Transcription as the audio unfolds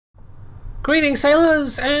Greetings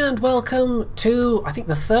sailors and welcome to, I think,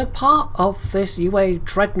 the third part of this UA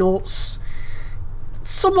Dreadnoughts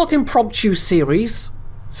somewhat impromptu series.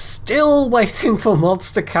 Still waiting for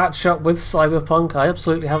mods to catch up with Cyberpunk. I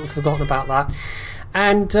absolutely haven't forgotten about that.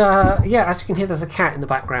 And yeah, as you can hear, there's a cat in the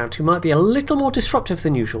background who might be a little more disruptive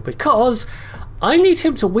than usual because I need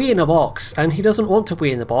him to wee in a box and he doesn't want to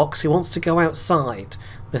wee in the box, he wants to go outside.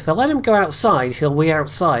 But if I let him go outside, he'll wee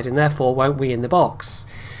outside and therefore won't wee in the box.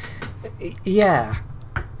 Yeah.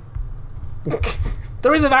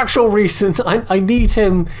 There is an actual reason. I need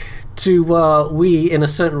him to wee in a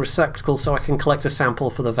certain receptacle so I can collect a sample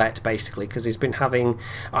for the vet, basically, because he's been having,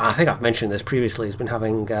 I think I've mentioned this previously, he's been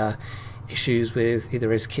having issues with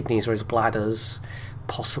either his kidneys or his bladders,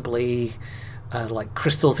 possibly like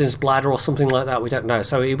crystals in his bladder or something like that, we don't know.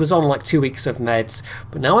 So he was on like 2 weeks of meds,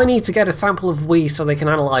 but now I need to get a sample of wee so they can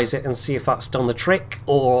analyse it and see if that's done the trick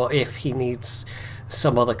or if he needs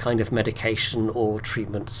some other kind of medication or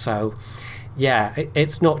treatment. So yeah,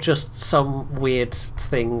 it's not just some weird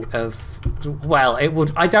thing of, well, it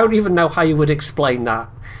would, I don't even know how you would explain that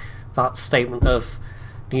statement of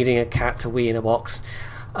needing a cat to wee in a box.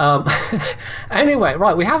 Anyway,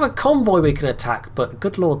 right, we have a convoy we can attack, but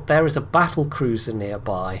good lord, there is a battle cruiser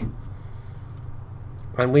nearby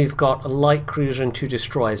and we've got a light cruiser and 2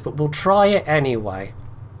 destroyers, but we'll try it anyway.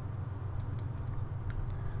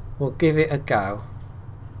 We'll give it a go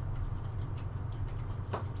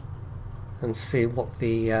and see what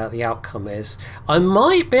the outcome is. I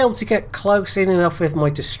might be able to get close in enough with my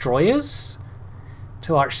destroyers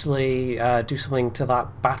to actually do something to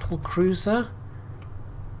that battle cruiser.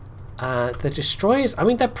 The destroyers, I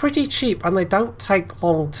mean, they're pretty cheap and they don't take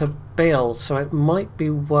long to build, so it might be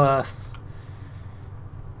worth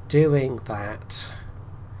doing that.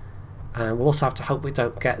 And we'll also have to hope we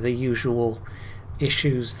don't get the usual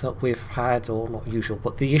issues that we've had, or not usual,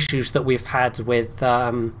 but the issues that we've had with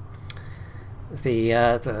the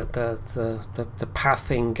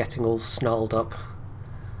pathing getting all snarled up,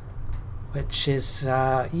 which is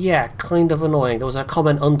yeah, kind of annoying. There was a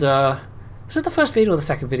comment under, was it the first video or the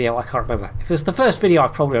second video? I can't remember. If it was the first video,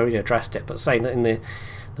 I've probably already addressed it, but saying that in the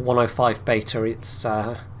 105 beta it's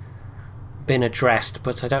been addressed,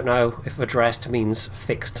 but I don't know if addressed means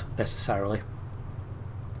fixed necessarily.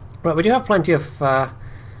 Right, we do have plenty of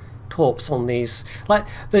torps on these. Like,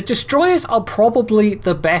 the destroyers are probably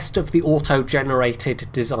the best of the auto-generated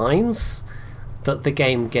designs that the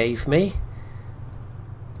game gave me.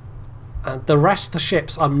 And the rest of the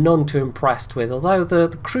ships I'm none too impressed with, although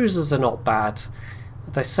the cruisers are not bad.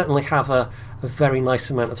 They certainly have a very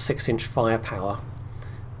nice amount of 6-inch firepower.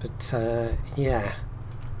 But yeah,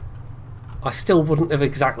 I still wouldn't have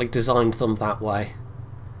exactly designed them that way.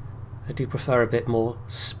 I do prefer a bit more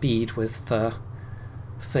speed with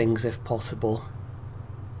things if possible.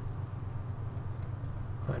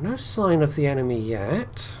 Right, no sign of the enemy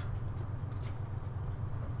yet.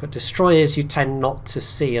 But destroyers you tend not to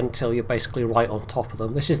see until you're basically right on top of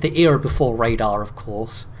them. This is the era before radar, of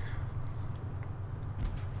course.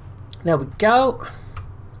 There we go.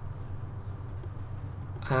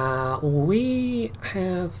 We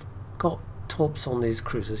have got torps on these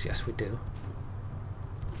cruisers. Yes, we do.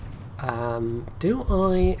 Do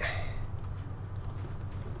I...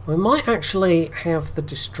 We might actually have the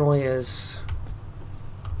destroyers...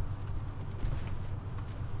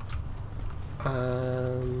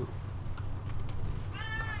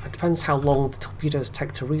 it depends how long the torpedoes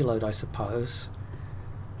take to reload, I suppose.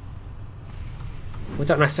 We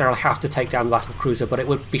don't necessarily have to take down the battle cruiser, but it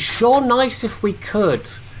would be sure nice if we could.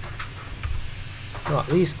 Right,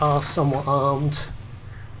 these are somewhat armed.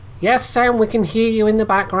 Yes, Sam, we can hear you in the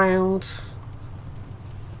background.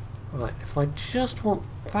 Right, if I just want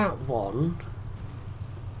that one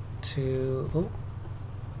to... Oh,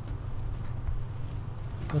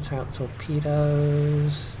 put out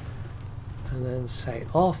torpedoes and then say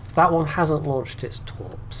off. That one hasn't launched its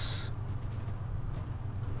torps,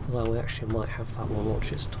 although we actually might have that one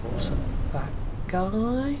launch its torps at that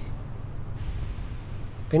guy.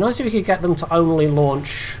 Be nice if you could get them to only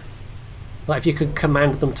launch, like if you could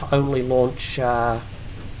command them to only launch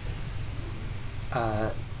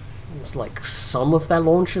like some of their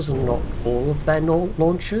launchers and not all of their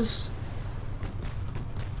launchers.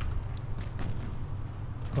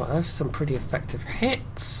 Right, those are some pretty effective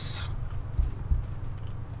hits.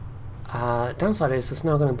 Downside is there's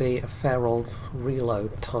now going to be a fair old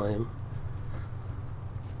reload time.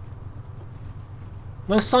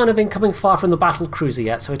 No sign of incoming fire from the battle cruiser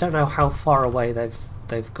yet, so we don't know how far away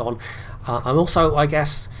they've gone. I'm also, I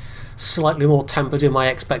guess, slightly more tempered in my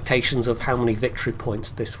expectations of how many victory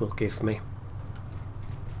points this will give me.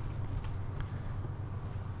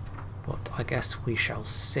 But I guess we shall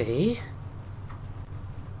see.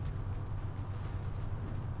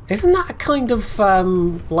 Isn't that a kind of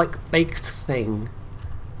like baked thing?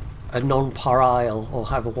 A non-pareil, or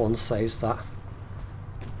however one says that.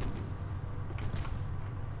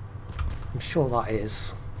 I'm sure that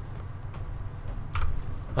is.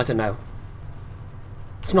 I don't know.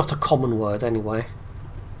 It's not a common word anyway.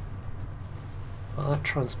 Well, that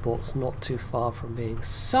transport's not too far from being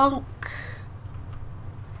sunk.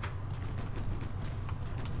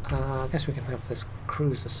 I guess we can have this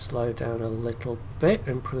cruiser slow down a little bit,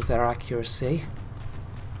 improve their accuracy.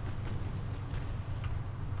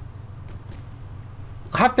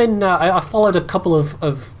 I have been, I followed a couple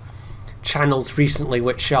of channels recently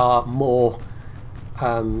which are more,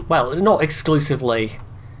 well, not exclusively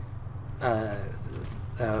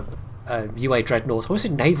UA Dreadnoughts. What was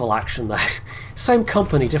it? Naval Action there. Same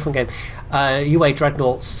company, different game. UA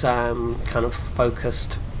Dreadnoughts kind of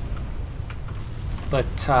focused.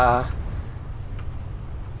 But,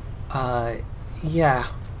 yeah,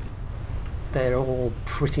 they're all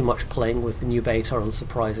pretty much playing with the new beta,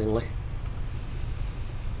 unsurprisingly.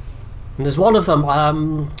 And there's one of them,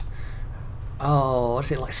 oh, what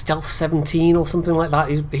is it, like Stealth 17 or something like that?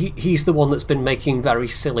 He's the one that's been making very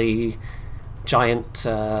silly, giant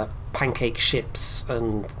pancake ships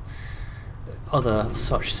and other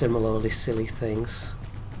such similarly silly things.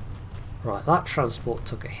 Right, that transport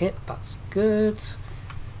took a hit, that's good.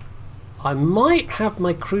 I might have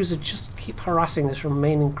my cruiser just keep harassing this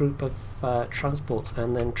remaining group of transports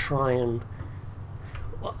and then try and...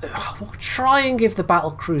 We'll try and give the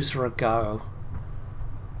battle cruiser a go.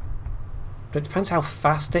 But it depends how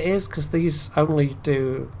fast it is, because these only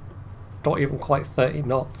do not even quite 30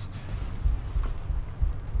 knots.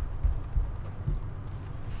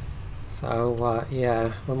 So,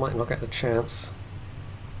 yeah, we might not get the chance.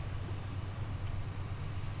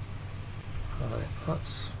 Right,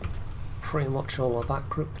 that's pretty much all of that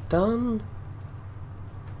group done.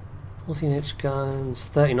 14-inch guns,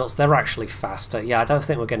 30 knots, they're actually faster. Yeah, I don't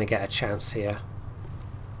think we're going to get a chance here.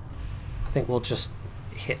 I think we'll just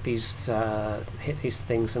hit these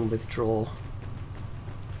things and withdraw.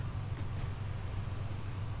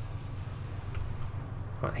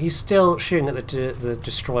 Right, he's still shooting at the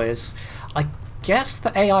destroyers. I guess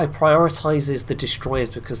the AI prioritizes the destroyers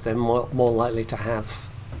because they're more likely to have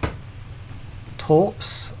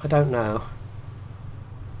torps. I don't know.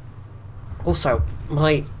 Also,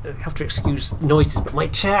 I have to excuse noises, but my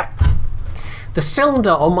chair, the cylinder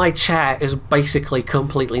on my chair is basically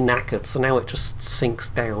completely knackered, so now it just sinks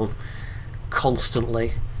down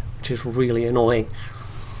constantly, which is really annoying.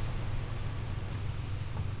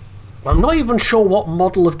 I'm not even sure what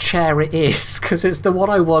model of chair it is, because it's the one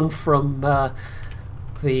I won from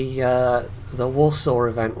the Warsaw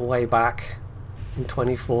event way back in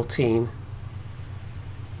 2014.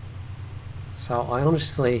 So I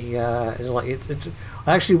honestly, it's like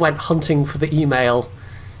I actually went hunting for the email,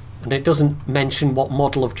 and it doesn't mention what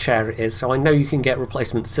model of chair it is. So I know you can get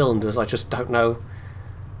replacement cylinders. I just don't know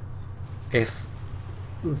if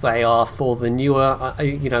they are for the newer,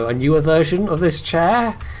 you know, a newer version of this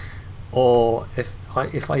chair, or if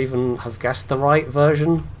I even have guessed the right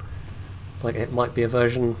version. Like it might be a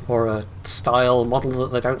version or a style model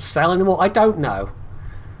that they don't sell anymore. I don't know.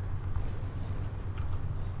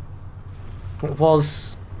 It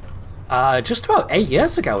was just about 8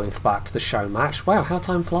 years ago, in fact, the show match. Wow, how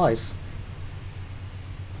time flies.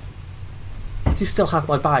 I do still have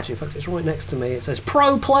my badge. In fact, it's right next to me. It says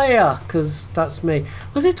Pro Player, because that's me.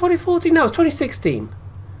 Was it 2014? No, it was 2016.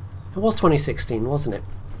 It was 2016, wasn't it?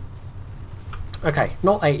 Okay,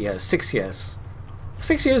 not 8 years, 6 years.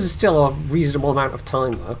 6 years is still a reasonable amount of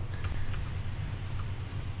time, though.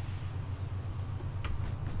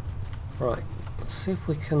 Right, let's see if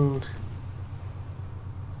we can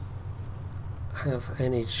have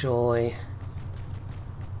any joy.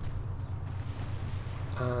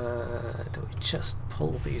 Do we just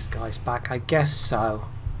pull these guys back? I guess so.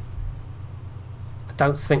 I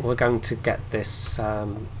don't think we're going to get this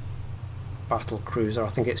battle cruiser. I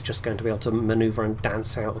think it's just going to be able to maneuver and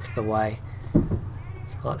dance out of the way.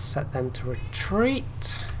 So let's set them to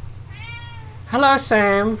retreat. Hello,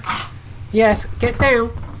 Sam. Yes, get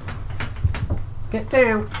down. Get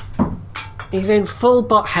down. He's in full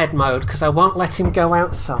butthead mode because I won't let him go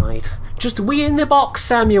outside. Just wee in the box,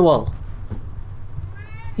 Samuel.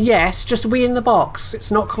 Yes, just wee in the box.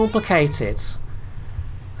 It's not complicated.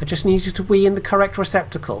 I just need you to wee in the correct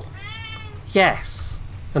receptacle. Yes.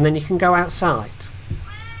 And then you can go outside.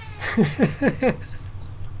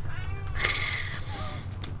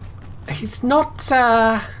 He's not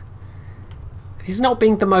He's not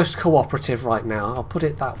being the most cooperative right now, I'll put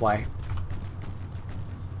it that way.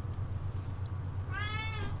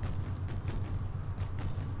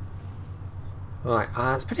 Right,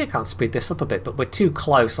 it's pity I can't speed this up a bit, but we're too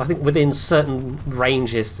close. I think within certain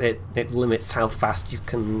ranges it limits how fast you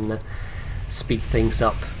can speed things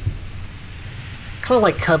up. Kind of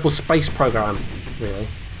like Kerbal Space Program, really.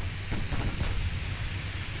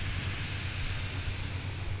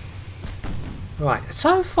 Right,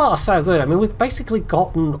 so far so good. I mean, we've basically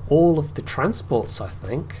gotten all of the transports, I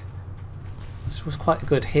think. This was quite a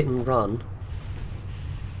good hit and run.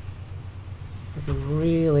 It'd be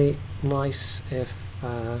really nice if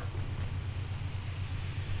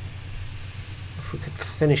we could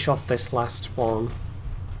finish off this last one.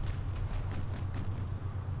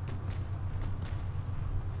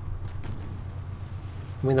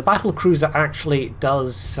 I mean, the battle cruiser actually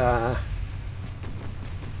does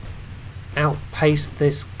outpace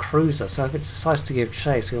this cruiser, so if it decides to give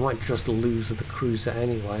chase, we might just lose the cruiser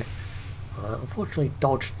anyway. Unfortunately,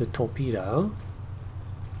 dodged the torpedo.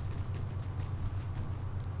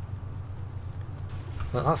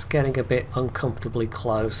 But that's getting a bit uncomfortably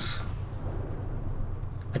close.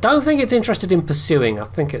 I don't think it's interested in pursuing. I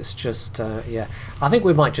think it's just, yeah. I think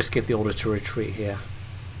we might just give the order to retreat here.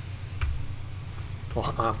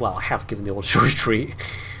 Well, I have given the order to retreat.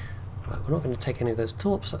 Right, we're not going to take any of those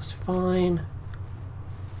torps, that's fine.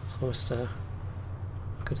 It's almost a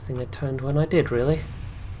good thing I turned when I did, really.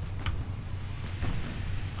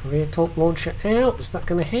 Rear torp launcher out. Is that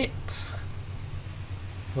going to hit?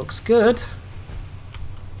 Looks good.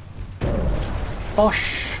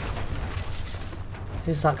 Bosh!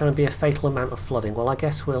 Is that going to be a fatal amount of flooding? Well, I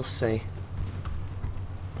guess we'll see.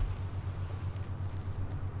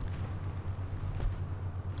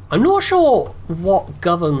 I'm not sure what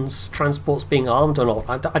governs transports being armed or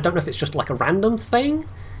not. I don't know if it's just like a random thing,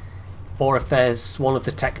 or if there's one of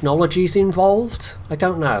the technologies involved. I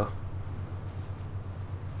don't know.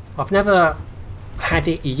 I've never had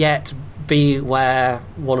it yet be where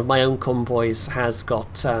one of my own convoys has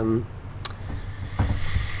got 4-inch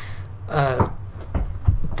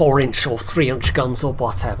or 3-inch guns or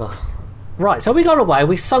whatever. Right, so we got away.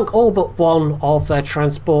 We sunk all but one of their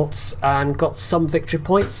transports and got some victory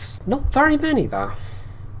points. Not very many, though.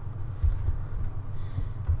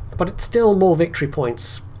 But it's still more victory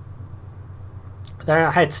points. They're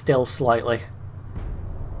ahead still slightly.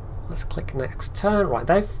 Let's click next turn. Right,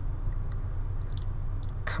 they've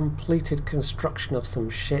completed construction of some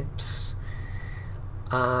ships.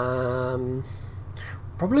 Probably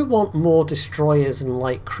want more destroyers and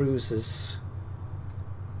light cruisers.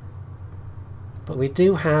 But we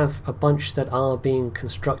do have a bunch that are being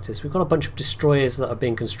constructed. So we've got a bunch of destroyers that are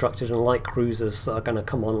being constructed and light cruisers that are going to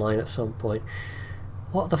come online at some point.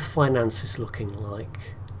 What are the finances looking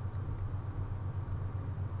like?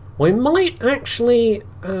 We might actually...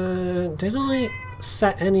 did I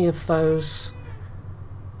set any of those?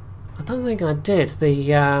 I don't think I did. The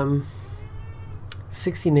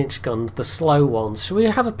 16-inch gun, the slow ones. Should we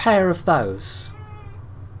have a pair of those?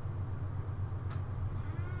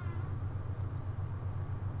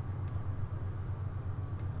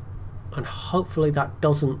 And hopefully that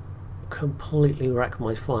doesn't completely wreck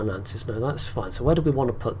my finances. No, that's fine. So where do we want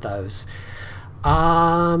to put those?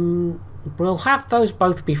 We'll have those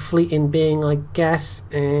both be fleet in being, I guess.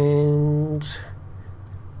 And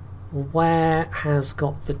where has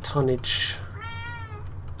got the tonnage?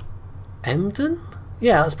 Emden?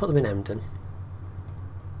 Yeah, let's put them in Emden.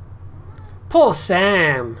 Poor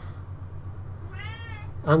Sam!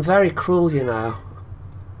 I'm very cruel, you know.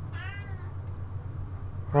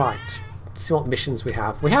 Right, let's see what missions we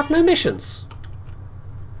have. We have no missions.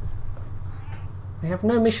 We have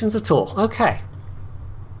no missions at all. Okay.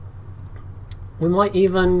 We might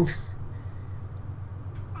even...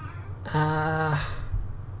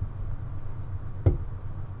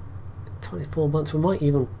 24 months, we might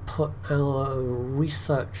even put our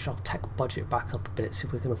research, our tech budget back up a bit, see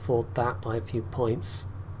if we can afford that by a few points.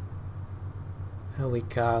 There we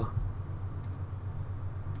go.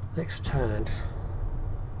 Next turn.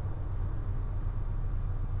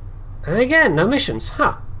 And again, no missions,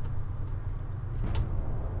 huh?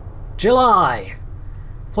 July.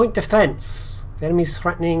 Point defense. The enemy's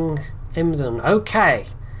threatening Emden. Okay.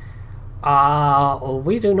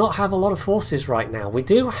 We do not have a lot of forces right now. We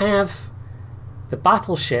do have the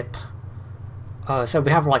battleship. So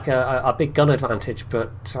we have like a big gun advantage,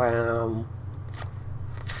 but we'll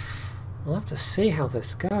have to see how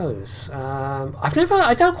this goes.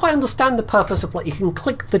 I don't quite understand the purpose of, like, you can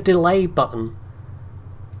click the delay button.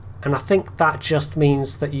 And I think that just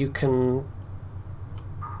means that you can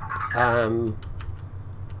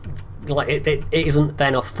like it isn't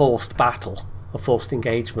then a forced battle, a forced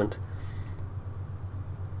engagement.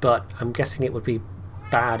 But I'm guessing it would be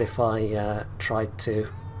bad if I tried to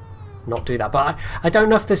not do that. But I don't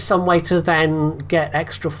know if there's some way to then get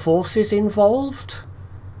extra forces involved,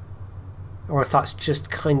 or if that's just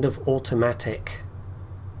kind of automatic.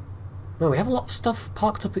 No, we have a lot of stuff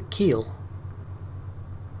parked up at Kiel.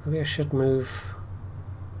 Maybe I should move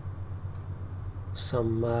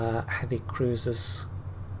some heavy cruisers.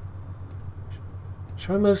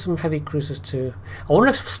 Should I move some heavy cruisers to... I wonder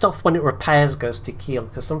if stuff when it repairs goes to Kiel,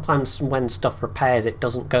 because sometimes when stuff repairs it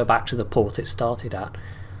doesn't go back to the port it started at.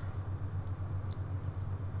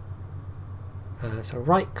 So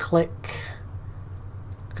right click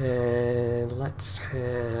and let's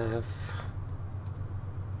have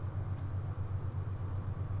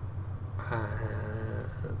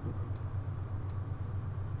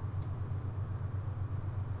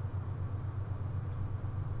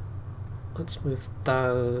let's move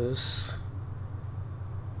those.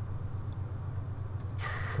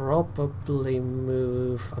 Probably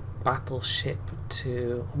move a battleship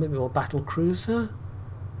to, or maybe a battle cruiser.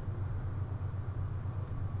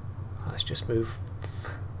 Let's just move.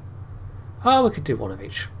 Oh, we could do one of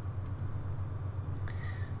each.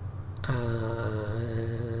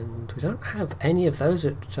 And we don't have any of those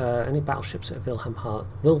at any battleships at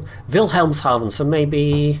Wilhelmshaven. So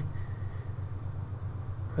maybe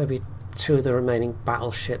two of the remaining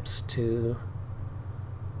battleships to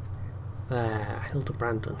there,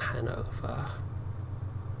 Hildebrand and Hanover.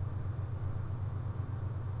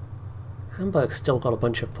 Hamburg's still got a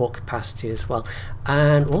bunch of port capacity as well.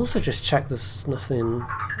 And we'll also just check there's nothing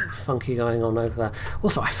funky going on over there.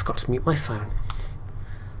 Also, I forgot to mute my phone.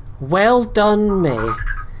 Well done me.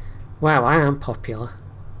 Wow, I am popular.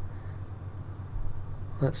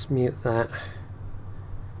 Let's mute that.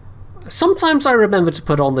 Sometimes I remember to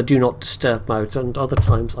put on the do not disturb mode, and other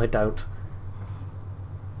times I don't.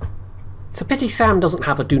 It's a pity Sam doesn't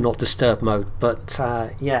have a do not disturb mode, but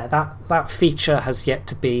yeah, that feature has yet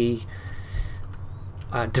to be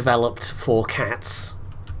developed for cats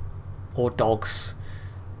or dogs.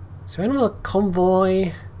 So another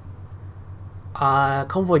convoy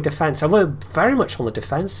defense, and we're very much on the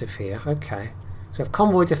defensive here. Okay, so we have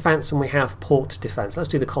convoy defense and we have port defense. Let's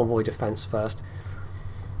do the convoy defense first.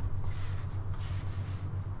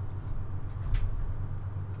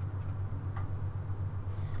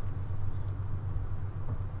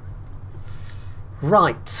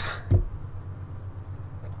 Right,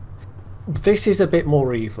 this is a bit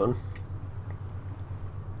more even.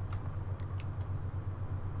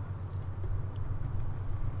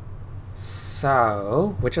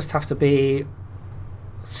 So we just have to be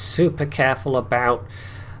super careful about,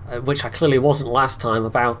 which I clearly wasn't last time,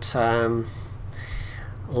 about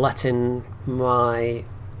letting my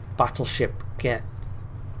battleship get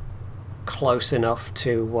close enough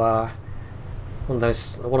to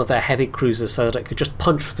one of their heavy cruisers so that it could just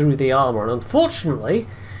punch through the armour and unfortunately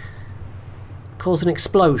cause an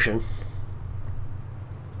explosion.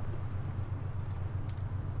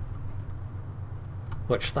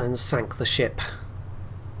 Which then sank the ship.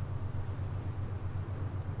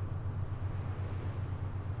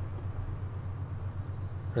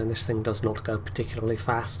 And this thing does not go particularly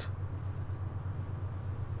fast.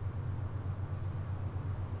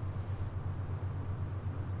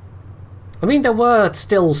 I mean, there were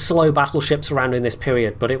still slow battleships around in this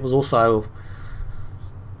period, but it was also,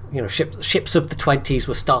 you know, ships of the 20s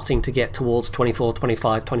were starting to get towards 24,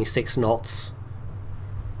 25, 26 knots.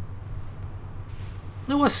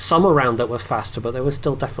 There were some around that were faster, but they were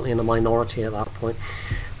still definitely in a minority at that point.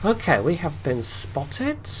 Okay, we have been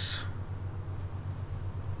spotted.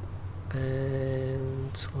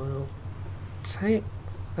 And we'll take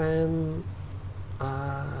them,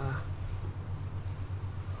 I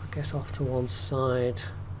guess, off to one side.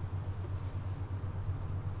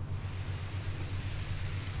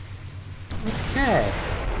 Okay.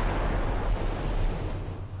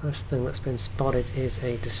 First thing that's been spotted is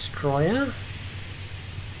a destroyer.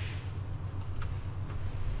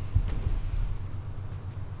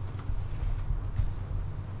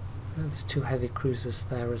 There's two heavy cruisers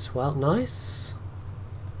there as well. Nice.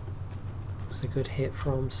 That's a good hit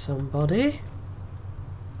from somebody.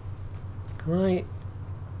 Can I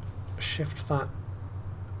shift that?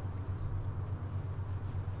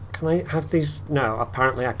 Can I have these? No,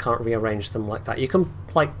 apparently I can't rearrange them like that. You can,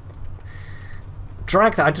 like,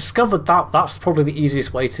 drag that. I discovered that that's probably the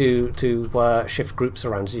easiest way to shift groups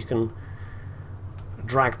around. So you can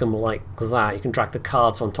drag them like that. You can drag the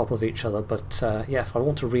cards on top of each other, but yeah, if I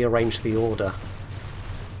want to rearrange the order,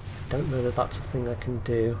 I don't know that that's a thing I can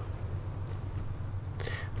do.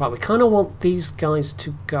 Right, we kind of want these guys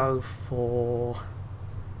to go for...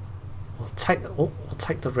 We'll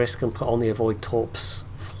take the risk and put on the avoid torps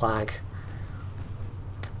flag.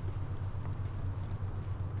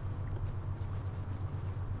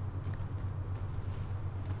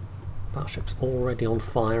 Battleship's already on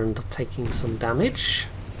fire and taking some damage.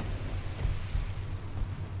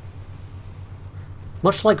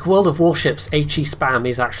 Much like World of Warships, HE spam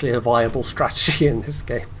is actually a viable strategy in this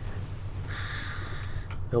game.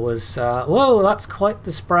 There was... whoa, that's quite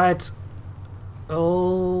the spread.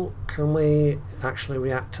 Oh, can we actually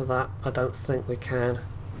react to that? I don't think we can.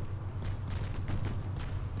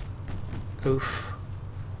 Oof.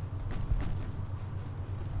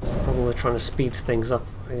 That's the problem with trying to speed things up.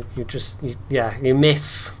 You just... yeah, you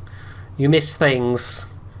miss. You miss things.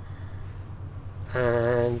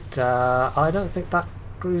 And I don't think that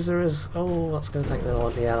cruiser is... oh, that's going to take another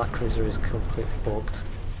one. Yeah, that cruiser is completely booked.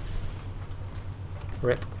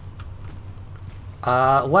 Rip.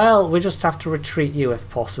 Well, we just have to retreat you if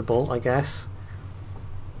possible, I guess.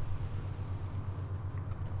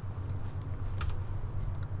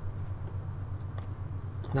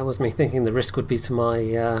 That was me thinking the risk would be to my...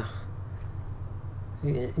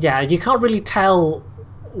 yeah, you can't really tell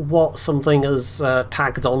what something is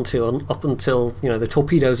tagged onto up until, you know, the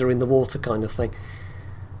torpedoes are in the water kind of thing.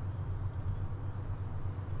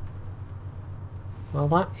 Well,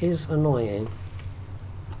 that is annoying.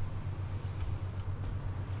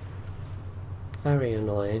 Very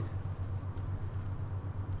annoying.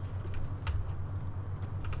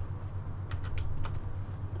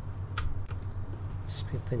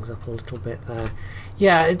 Speed things up a little bit there.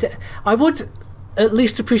 Yeah, I would at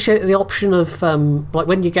least appreciate the option of like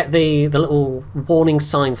when you get the little warning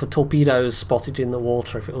sign for torpedoes spotted in the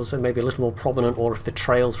water, if it was maybe a little more prominent, or if the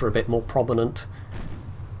trails were a bit more prominent,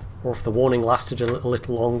 or if the warning lasted a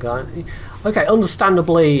little longer. Okay,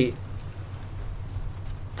 understandably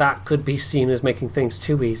that could be seen as making things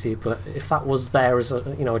too easy, but if that was there as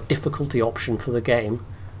a, you know, a difficulty option for the game,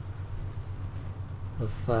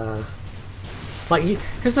 of like,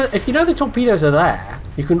 because if you know the torpedoes are there,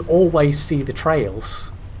 you can always see the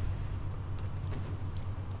trails.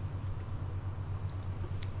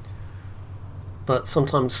 But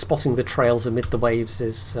sometimes spotting the trails amid the waves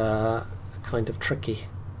is kind of tricky.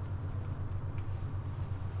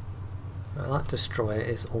 Well, that destroyer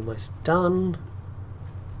is almost done.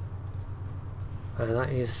 And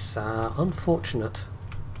that is unfortunate.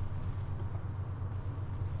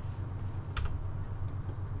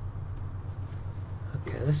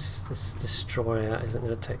 Okay, this destroyer isn't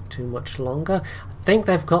going to take too much longer. I think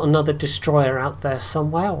they've got another destroyer out there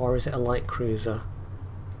somewhere, or is it a light cruiser?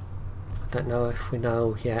 I don't know if we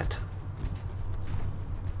know yet.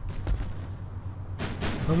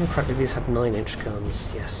 If I remember correctly, these had 9-inch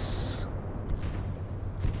guns, yes.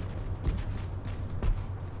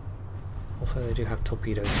 Also, they do have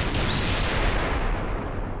torpedo tubes.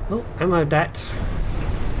 Oh, ammo debt.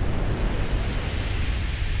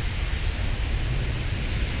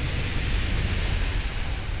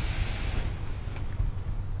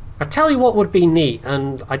 I tell you what would be neat,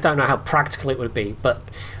 and I don't know how practical it would be, but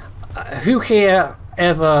who here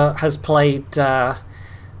ever has played the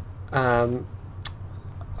Star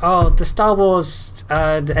Wars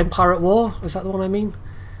Empire at War? Is that the one I mean?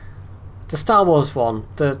 The Star Wars one,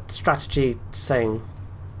 the strategy thing.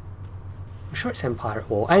 I'm sure it's Empire at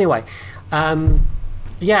War. Anyway,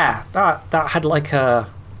 yeah, that had like a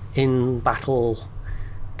in-battle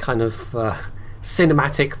kind of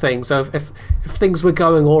cinematic thing. So if things were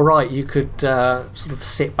going all right, you could sort of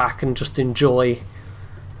sit back and just enjoy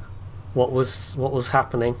what was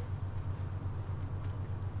happening.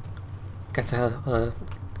 Get a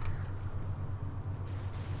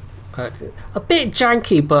bit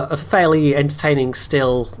janky, but a fairly entertaining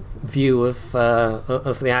still view of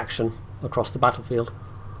the action across the battlefield.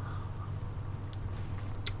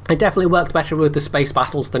 It definitely worked better with the space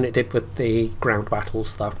battles than it did with the ground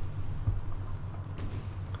battles, though.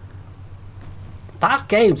 That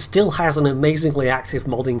game still has an amazingly active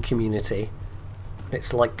modding community.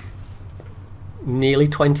 It's like nearly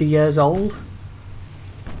 20 years old.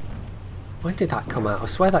 When did that come out? I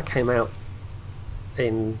swear that came out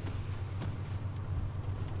in...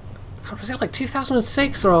 God, was it like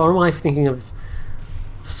 2006, or am I thinking of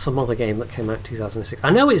some other game that came out in 2006? I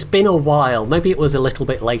know it's been a while. Maybe it was a little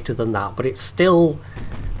bit later than that, but it's still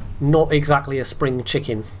not exactly a spring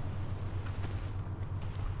chicken.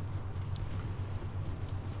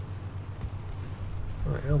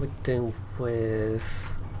 Right, how are we doing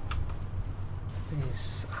with...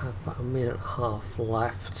 These have about a minute and a half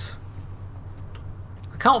left.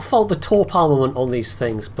 I can't fault the torp armament on these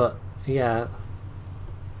things, but yeah,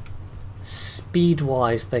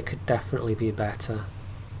 speed-wise they could definitely be better.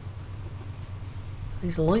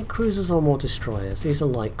 These are light cruisers or more destroyers? These are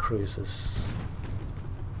light cruisers.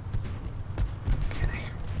 Okay.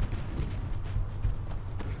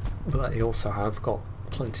 But they also have got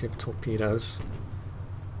plenty of torpedoes.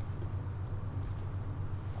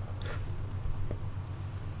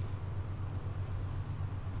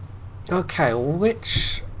 Okay,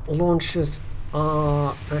 which launchers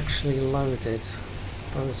are actually loaded?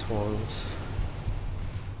 Those ones.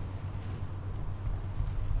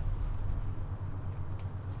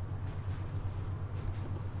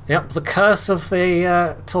 Yep, the curse of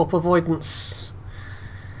the torp avoidance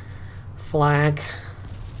flag.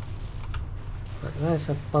 Right, there's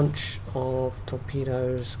a bunch of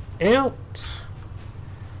torpedoes out.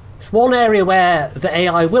 It's one area where the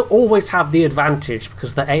AI will always have the advantage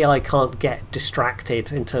because the AI can't get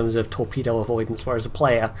distracted in terms of torpedo avoidance, whereas a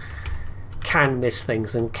player can miss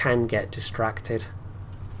things and can get distracted.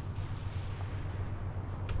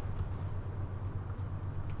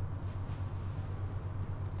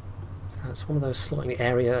 It's one of those slightly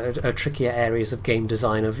trickier areas of game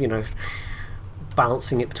design of, you know,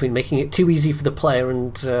 balancing it between making it too easy for the player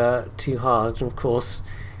and too hard. And of course,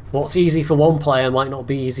 what's easy for one player might not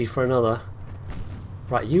be easy for another.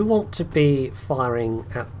 Right, you want to be firing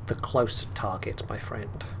at the closer target, my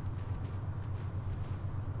friend.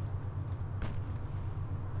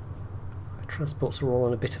 Transports are all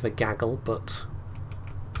on a bit of a gaggle, but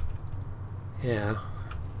yeah.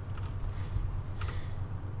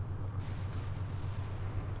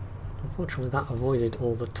 Unfortunately, that avoided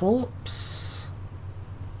all the torps.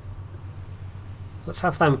 Let's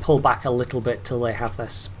have them pull back a little bit till they have their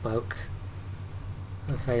smoke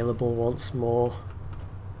available once more.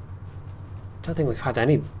 Don't think we've had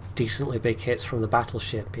any decently big hits from the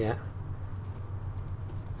battleship yet.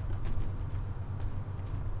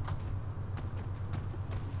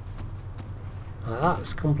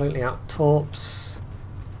 That's completely out of torps.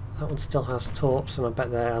 That one still has torps, and I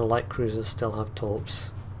bet their light cruisers still have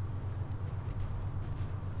torps.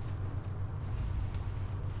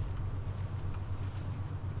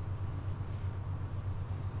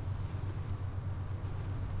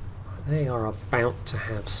 They are about to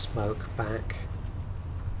have smoke back.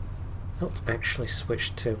 Not actually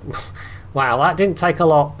switched to... Wow, that didn't take a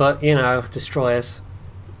lot, but, you know, destroyers.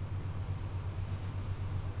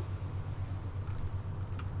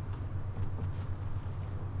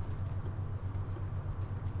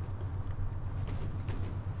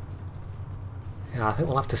 Yeah, I think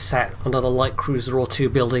we'll have to set another light cruiser or two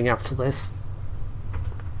building after this.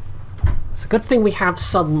 It's a good thing we have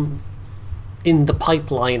some in the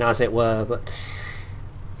pipeline, as it were, but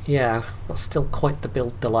yeah, that's still quite the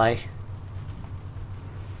build delay.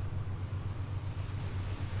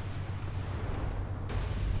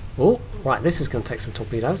 Oh, right, this is going to take some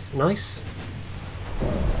torpedoes. Nice.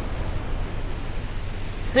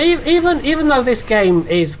 Even though this game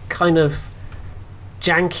is kind of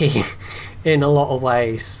janky in a lot of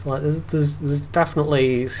ways, like there's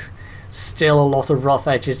definitely still a lot of rough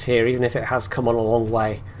edges here, even if it has come on a long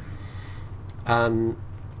way.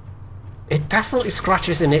 It definitely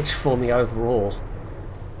scratches an itch for me overall.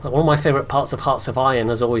 Like, one of my favourite parts of Hearts of Iron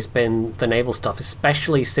has always been the naval stuff,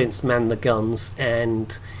 especially since Man the Guns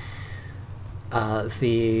and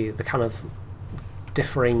the kind of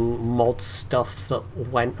differing mod stuff that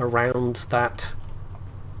went around that.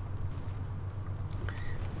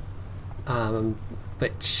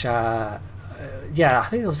 Which yeah, I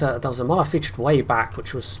think there was a mod I featured way back,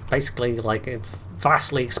 which was basically like it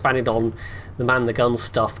vastly expanded on the Man the Gun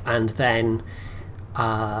stuff, and then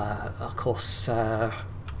of course you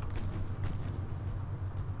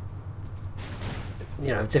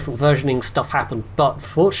know, different versioning stuff happened, but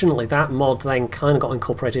fortunately that mod then kind of got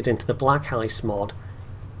incorporated into the Black Ice mod,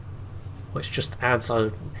 which just adds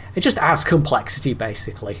complexity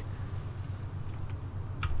basically.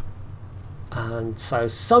 And so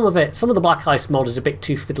some of the Black Ice mod is a bit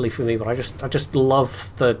too fiddly for me, but I just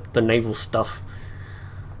love the naval stuff.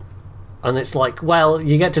 And it's like, well,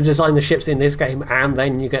 you get to design the ships in this game, and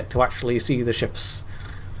then you get to actually see the ships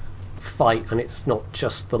fight, and it's not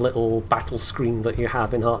just the little battle screen that you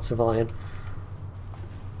have in Hearts of Iron.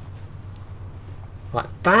 Right,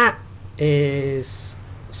 that is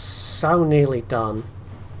so nearly done.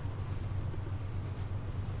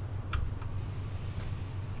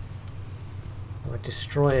 My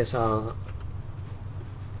destroyers are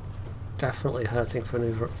definitely hurting for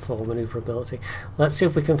maneuverability. Let's see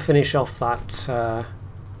if we can finish off that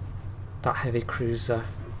that heavy cruiser.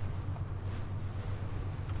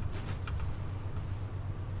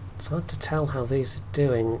 It's hard to tell how these are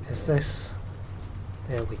doing. Is this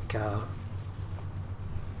There we go.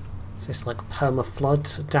 Is this like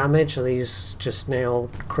perma-flood damage? Are these just now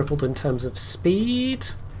crippled in terms of speed?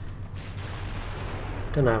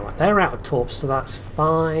 Don't know. Right, they're out of torps, so that's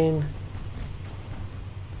fine.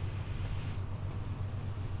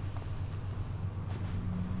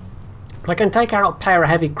 If I can take out a pair of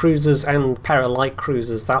heavy cruisers and a pair of light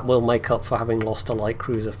cruisers, that will make up for having lost a light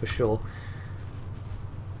cruiser for sure.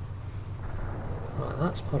 Right,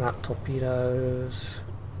 let's put out torpedoes.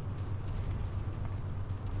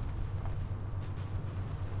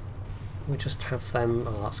 We just have them.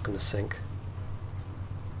 Oh, that's going to sink.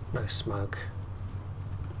 No smoke.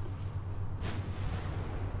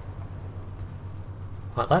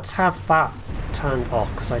 Right, let's have that turned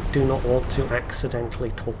off because I do not want to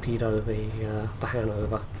accidentally torpedo the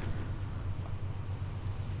Hanover.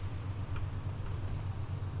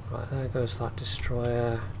 Right, there goes that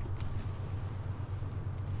destroyer.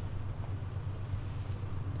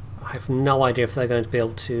 I have no idea if they're going to be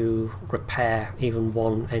able to repair even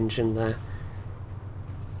one engine there.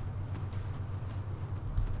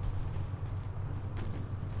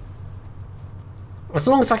 As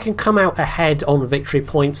long as I can come out ahead on victory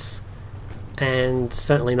points and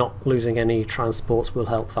certainly not losing any transports will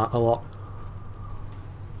help that a lot.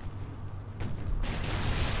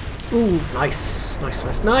 Ooh, nice, nice,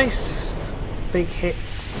 nice, nice. Big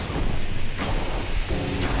hits.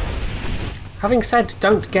 Having said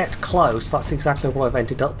don't get close, that's exactly what I've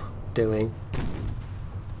ended up doing.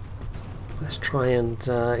 Let's try and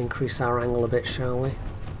increase our angle a bit, shall we?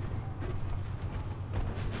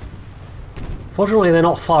 Fortunately they're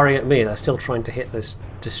not firing at me, they're still trying to hit this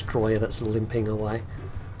destroyer that's limping away.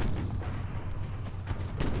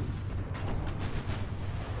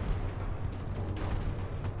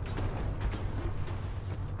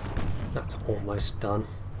 That's almost done.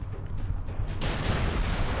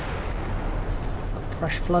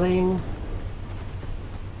 Fresh flooding.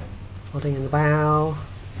 Flooding in the bow.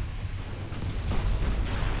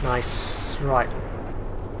 Nice. Right.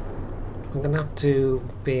 I'm going to have to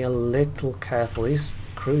be a little careful. These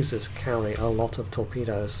cruisers carry a lot of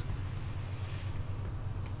torpedoes.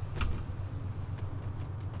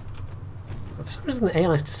 For some reason the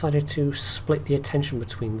AI's decided to split the attention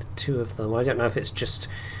between the two of them. I don't know if it's just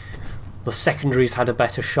the secondaries had a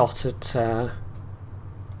better shot at...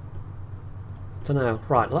 don't know.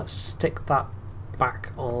 Right, let's stick that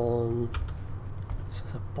back on. So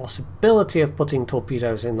there's a possibility of putting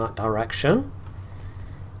torpedoes in that direction.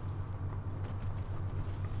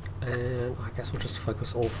 And I guess we'll just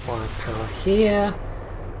focus all firepower here.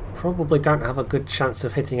 Probably don't have a good chance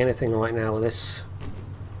of hitting anything right now with this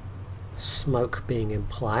smoke being in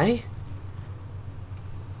play.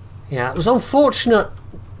 Yeah, it was unfortunate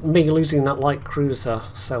me losing that light cruiser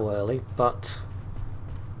so early, but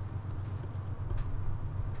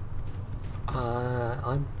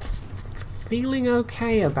I'm feeling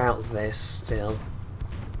okay about this still.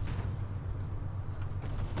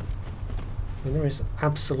 I mean, there is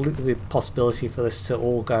absolutely the possibility for this to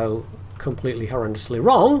all go completely horrendously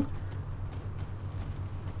wrong,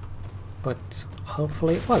 but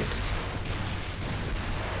hopefully it won't.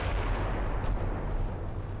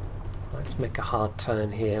 Let's make a hard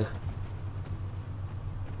turn here.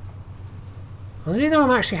 Well, neither of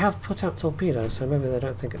them actually have put out torpedoes, so maybe they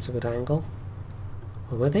don't think it's a good angle.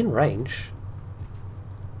 We're within range.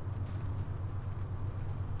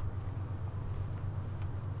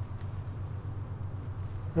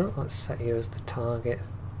 Well, let's set you as the target.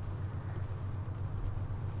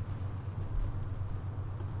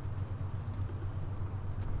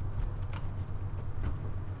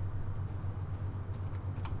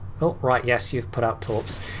 Oh, right, yes, you've put out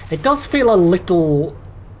torps. It does feel a little...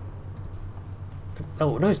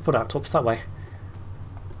 Oh, no, he's put out torps that way.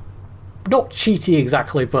 Not cheaty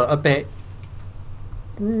exactly, but a bit...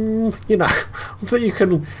 you know, that you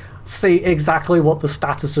can see exactly what the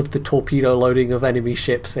status of the torpedo loading of enemy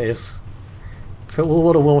ships is. If it were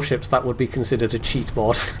one of warships, that would be considered a cheat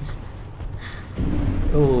mod.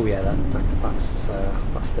 Oh yeah, that's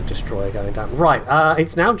the destroyer going down. Right,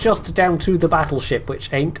 it's now just down to the battleship,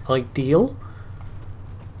 which ain't ideal.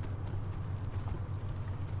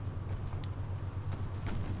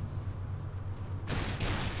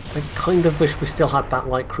 I kind of wish we still had that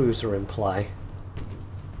light cruiser in play.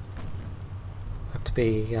 I have to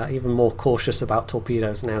be even more cautious about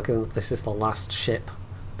torpedoes now, given that this is the last ship,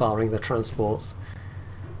 barring the transports.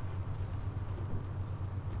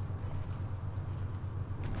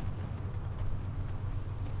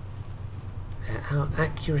 Our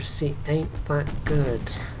accuracy ain't that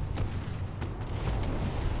good.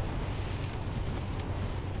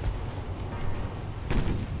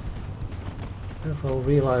 Overall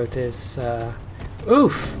reload is...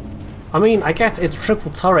 oof! I mean, I guess it's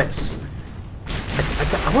triple turrets.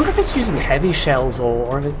 I wonder if it's using heavy shells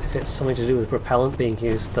or if it's something to do with propellant being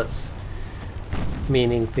used that's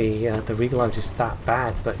meaning the reload is that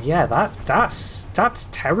bad. But yeah, that's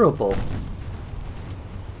terrible.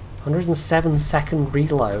 107-second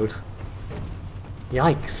reload.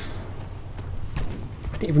 Yikes.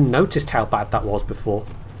 I didn't even notice how bad that was before.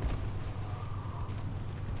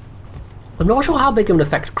 I'm not sure how big of an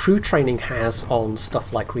effect crew training has on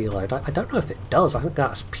stuff like reload. I don't know if it does. I think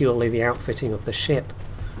that's purely the outfitting of the ship.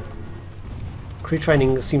 Crew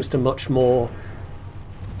training seems to much more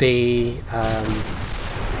be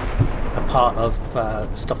a part of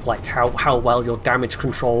stuff like how well your damage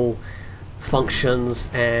control functions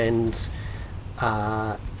and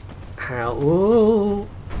how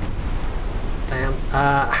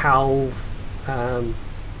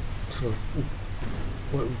sort of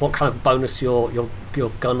what kind of bonus your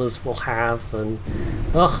gunners will have, and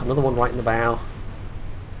another one right in the bow.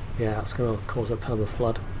 Yeah, that's going to cause a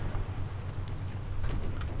perma-flood.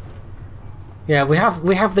 Yeah, we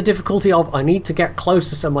have the difficulty of I need to get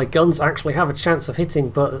closer so my guns actually have a chance of hitting,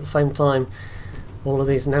 but at the same time all of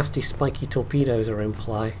these nasty spiky torpedoes are in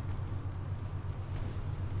play.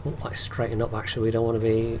 Oh, like straighten up actually, we don't want to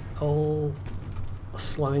be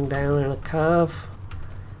slowing down in a curve.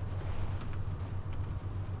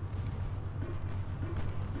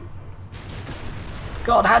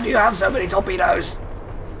 God, how do you have so many torpedoes?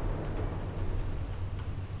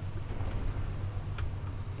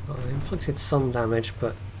 Well, I inflicted some damage,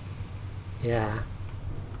 but yeah.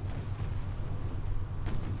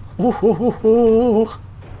 Ooh.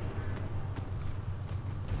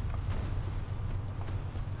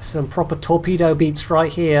 Some proper torpedo beats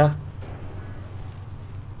right here.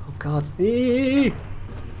 Oh God. Eee.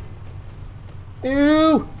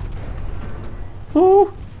 Ew.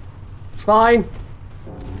 Ooh. It's fine.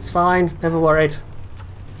 It's fine, never worried.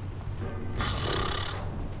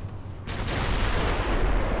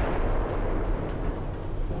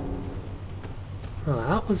 Right,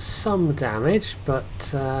 that was some damage, but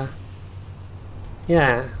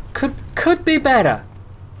yeah, could be better.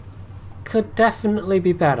 Could definitely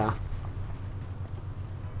be better.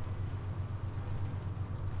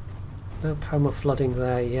 No perma-flooding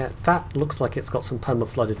there yet. That looks like it's got some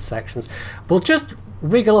perma-flooded sections. We'll just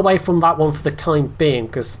wriggle away from that one for the time being,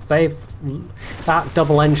 because that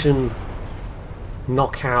double engine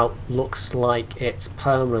knockout looks like it's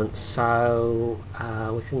permanent, so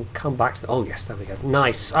we can come back to oh yes, there we go.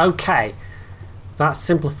 Nice. Okay, that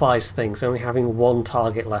simplifies things, only having one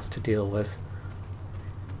target left to deal with.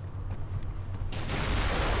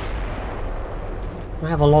 I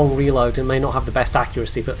have a long reload and may not have the best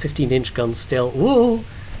accuracy, but 15-inch guns still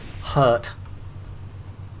hurt.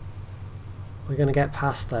 We're going to get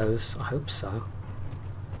past those, I hope so.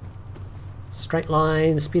 Straight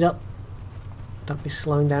line, speed up. Don't be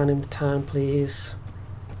slowing down in the turn, please.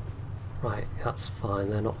 Right, that's fine.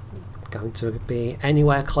 They're not going to be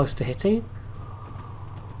anywhere close to hitting.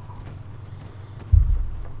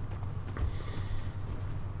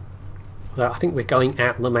 I think we're going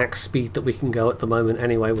at the max speed that we can go at the moment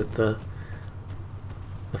anyway, with the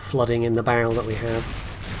flooding in the bow that we have.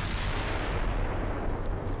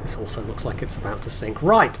 This also looks like it's about to sink.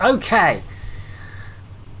 Right, okay.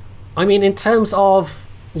 I mean, in terms of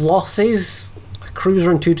losses, a cruiser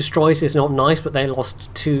and 2 destroyers is not nice, but they lost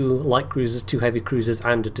 2 light cruisers, 2 heavy cruisers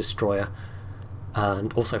and a destroyer.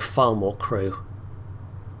 And also far more crew.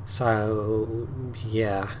 So,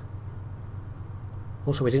 yeah.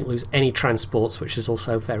 Also, we didn't lose any transports, which is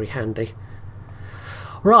also very handy.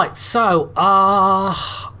 Right, so,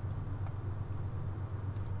 I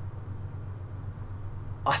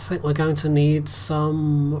think we're going to need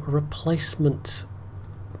some replacement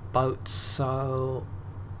boats, so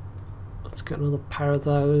let's get another pair of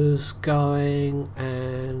those going,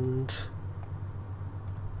 and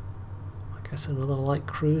I guess another light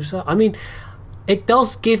cruiser. I mean, it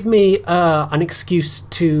does give me an excuse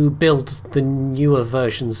to build the newer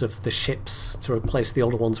versions of the ships to replace the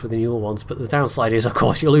older ones with the newer ones, but the downside is, of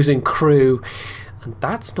course, you're losing crew, and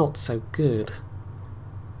that's not so good.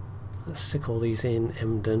 Let's stick all these in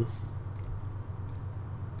Emden.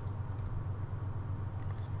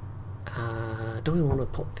 Do we want to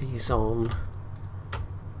put these on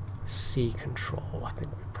sea control? I think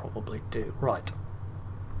we probably do. Right.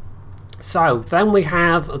 So then we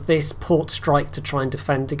have this port strike to try and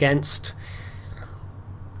defend against,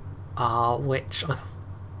 which I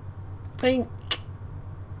think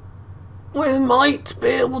we might be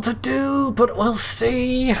able to do, but we'll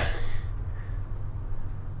see.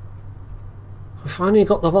 We've finally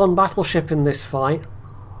got the one battleship in this fight.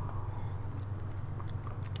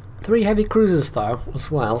 3 heavy cruisers though,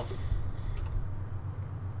 as well.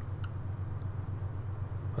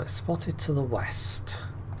 Right, spotted to the west.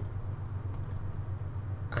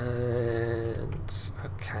 And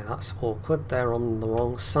okay, that's awkward. They're on the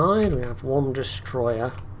wrong side. We have 1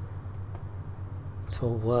 destroyer to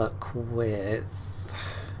work with.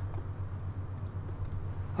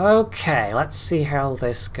 Okay, let's see how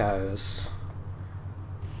this goes.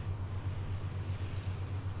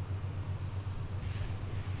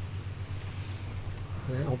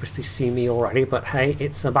 They obviously see me already, but hey,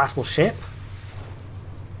 it's a battleship.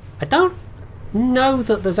 I don't know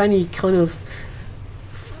that there's any kind of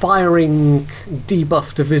firing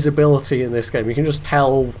debuff to visibility in this game. You can just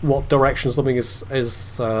tell what direction something is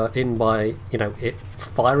in by, you know, it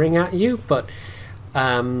firing at you, but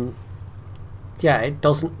yeah, it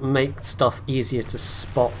doesn't make stuff easier to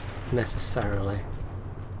spot necessarily.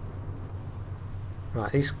 Right,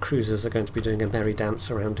 these cruisers are going to be doing a merry dance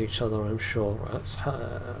around each other, I'm sure. Let's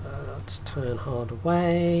turn hard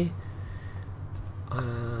away. Do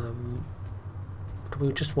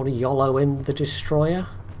we just want to YOLO in the destroyer?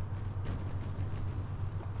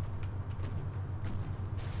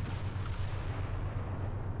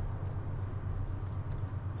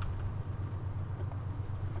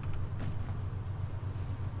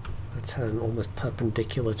 I'll turn almost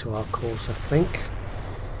perpendicular to our course, I think.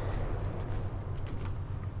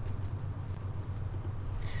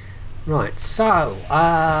 Right, so,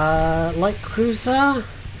 light cruiser,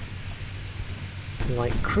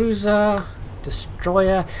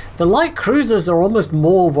 destroyer. The light cruisers are almost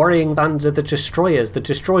more worrying than the destroyers. The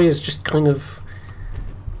destroyers just kind of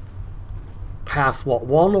have, what,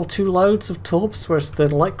 1 or 2 loads of torps, whereas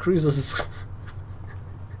the light cruisers,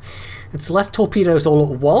 it's less torpedoes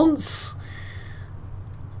all at once,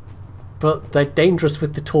 but they're dangerous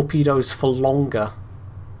with the torpedoes for longer.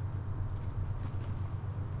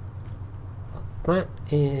 That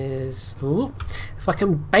is... Ooh, if I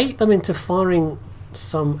can bait them into firing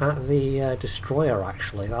some at the destroyer,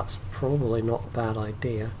 actually, that's probably not a bad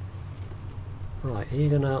idea. Right, are you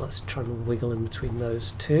gonna... Let's try and wiggle in between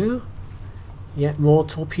those two. Yet more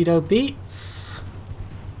torpedo beats.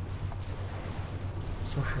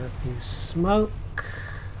 So have you smoke.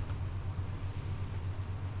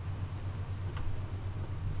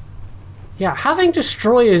 Yeah, having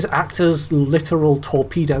destroyers act as literal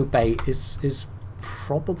torpedo bait is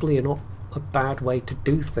probably not a bad way to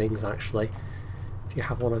do things, actually, if you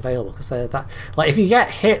have one available, because they're that, like, if you get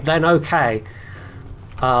hit, then okay,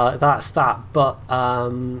 that's that, but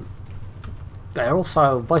they're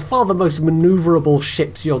also by far the most maneuverable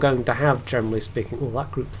ships you're going to have, generally speaking. Oh,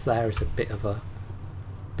 that group's there is a bit of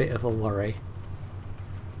a worry.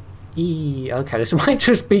 Okay, this might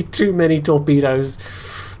just be too many torpedoes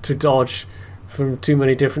to dodge from too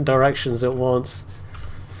many different directions at once.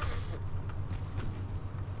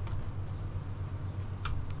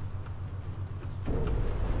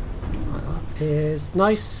 That is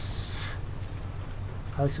nice.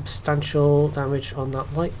 Fairly substantial damage on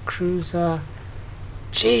that light cruiser.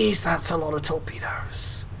 Jeez, that's a lot of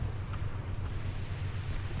torpedoes.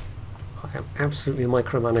 I am absolutely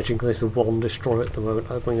micromanaging this 1 destroyer at the moment,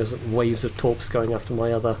 hoping there's waves of torps going after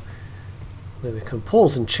my other. Then we can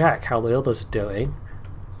pause and check how the others are doing.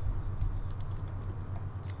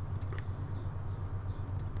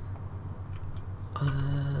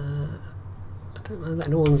 I don't know that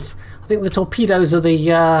anyone's... I think the torpedoes are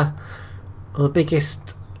the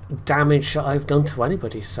biggest damage that I've done to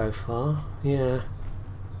anybody so far. Yeah.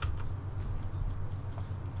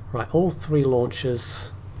 Right, all 3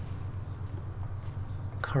 launchers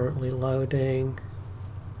currently loading.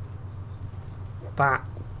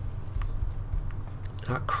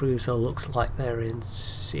 That cruiser looks like they're in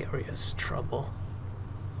serious trouble.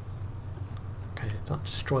 Okay, that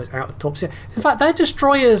destroys out of torps. Yeah. In fact, their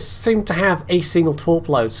destroyers seem to have a single torp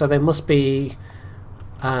load, so they must be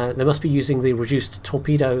using the reduced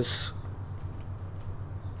torpedoes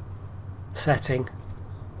setting.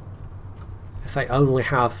 If they only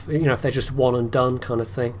have, you know, if they're just one and done kind of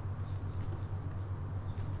thing.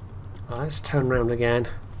 Right, let's turn around again.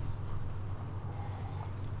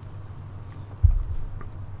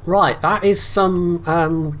 Right, that is some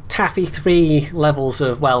Pt.3 levels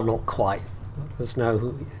of, well, not quite. There's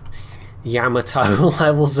no Yamato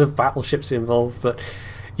levels of battleships involved, but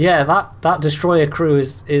yeah, that destroyer crew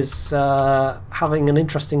is having an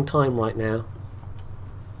interesting time right now.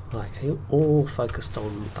 Right, are you all focused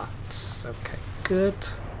on that? Okay, good.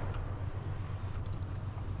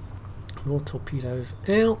 More torpedoes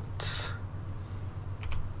out.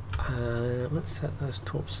 Let's set those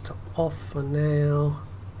torps to off for now.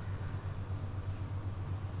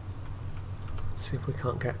 Let's see if we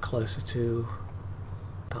can't get closer to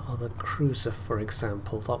that other cruiser, for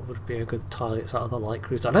example. That would be a good target, that other light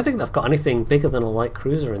cruiser. I don't think they've got anything bigger than a light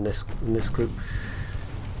cruiser in this group.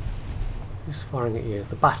 Who's firing at you?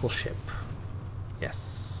 The battleship.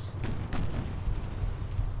 Yes.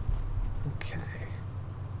 Okay.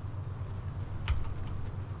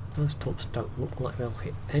 Those torps don't look like they'll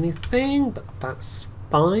hit anything, but that's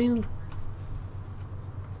fine.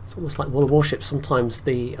 It's almost like World of Warships. Sometimes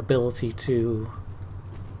the ability to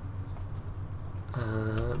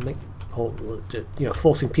make, or you know,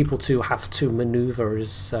 forcing people to have to maneuver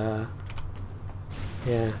is,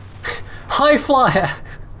 yeah. High flyer.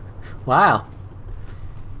 Wow.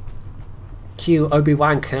 Cue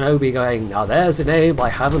Obi-Wan Kenobi going, now there's a name I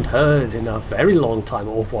haven't heard in a very long time,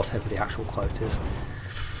 or whatever the actual quote is.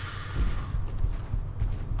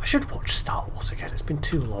 I should watch Star Wars again, it's been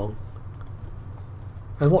too long.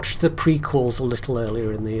 I watched the prequels a little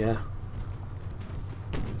earlier in the year.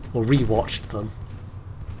 Or re-watched them.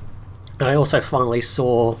 And I also finally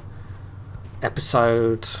saw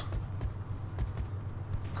episode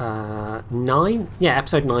 9? Yeah,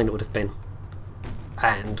 episode 9 it would have been.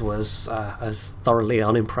 And was as thoroughly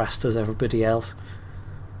unimpressed as everybody else.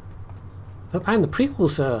 And the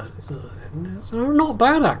prequels are not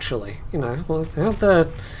bad, actually. You know, well, they have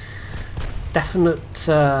the definite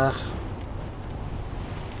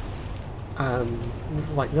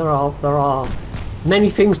like there are many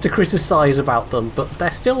things to criticise about them, but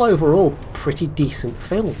they're still overall pretty decent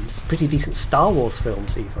films, pretty decent Star Wars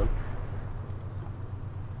films even.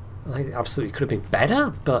 I think they absolutely could have been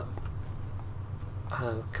better, but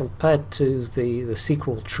compared to the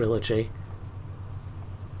sequel trilogy,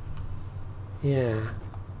 yeah.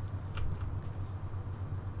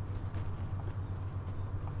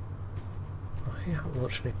 I haven't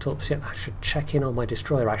launched any torps yet. I should check in on my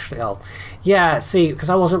destroyer actually. Oh, yeah, see, because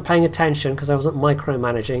I wasn't paying attention, because I wasn't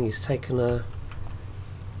micromanaging, he's taken a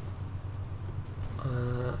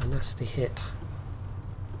nasty hit.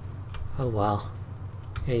 Oh well.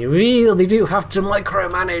 Yeah, you really do have to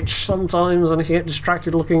micromanage sometimes, and if you get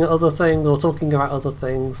distracted looking at other things or talking about other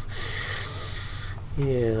things.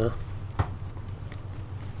 Yeah.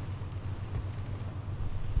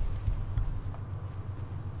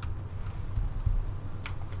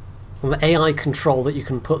 And the AI control that you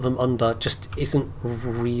can put them under just isn't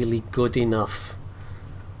really good enough.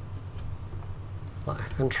 Like, I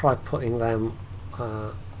can try putting them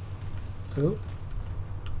on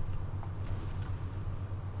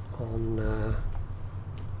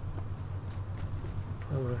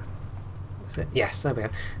is it? Yes, there we go.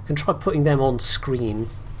 I can try putting them on screen,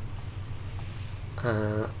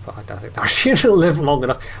 but I don't think they're actually going to live long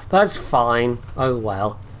enough. That's fine. Oh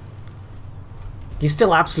well. You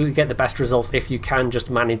still absolutely get the best results if you can just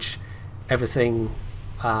manage everything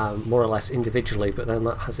more or less individually, but then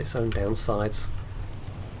that has its own downsides.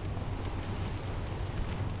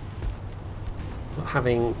 Not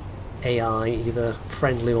having AI, either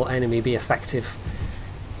friendly or enemy, be effective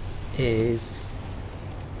is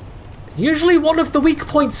usually one of the weak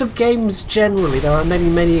points of games generally. There are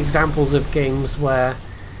many examples of games where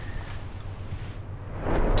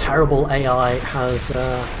terrible AI has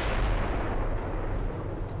a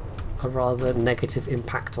rather negative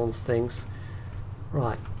impact on things.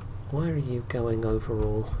 Right, where are you going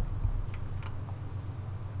overall?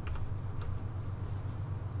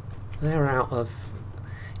 They're out of...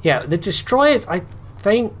 Yeah, the destroyers, I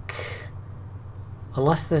think...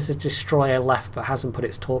 Unless there's a destroyer left that hasn't put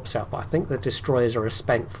its torps out, but I think the destroyers are a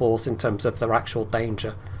spent force in terms of their actual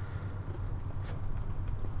danger.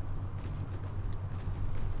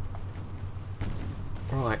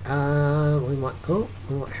 Right, we might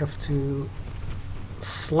have to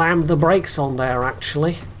slam the brakes on there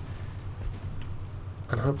actually,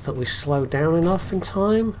 and hope that we slow down enough in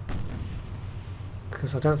time,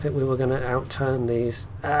 because I don't think we were going to outturn these.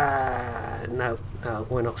 No,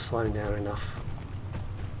 we're not slowing down enough.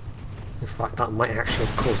 In fact, that might actually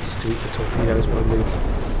have caused us to eat the torpedoes when we...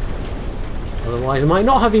 Otherwise, I might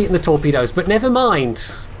not have eaten the torpedoes, but never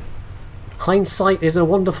mind. Hindsight is a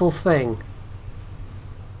wonderful thing.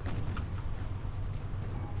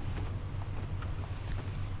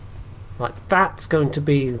 Right, that's going to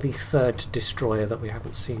be the third destroyer that we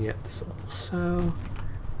haven't seen yet. There's also...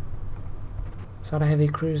 Is that a heavy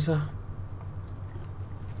cruiser?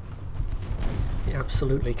 We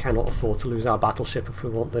absolutely cannot afford to lose our battleship if we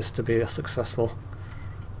want this to be a successful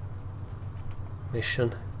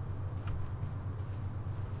mission.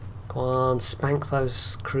 Go on, spank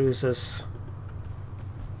those cruisers.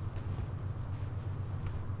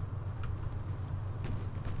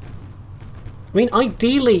 I mean,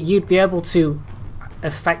 ideally, you'd be able to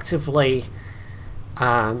effectively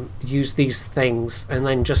use these things and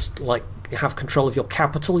then just like have control of your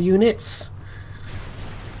capital units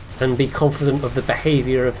and be confident of the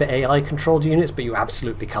behavior of the AI controlled units, but you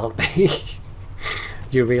absolutely can't be.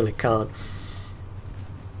 You really can't.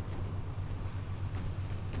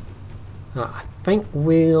 I think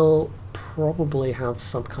we'll probably have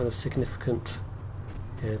some kind of significant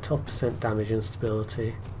 12% damage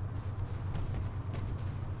instability.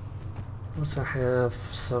 Also have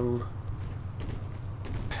some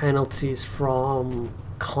penalties from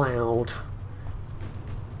cloud.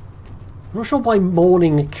 I'm not sure why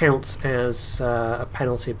morning counts as a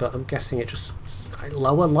penalty, but I'm guessing it just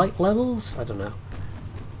lower light levels? I don't know.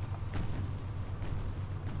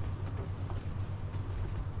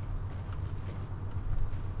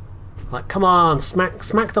 Like, come on, smack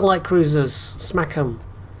the light cruisers, smack them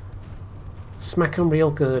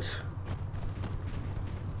real good.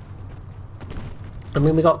 I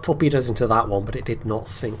mean, we got torpedoes into that one, but it did not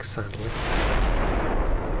sink, sadly.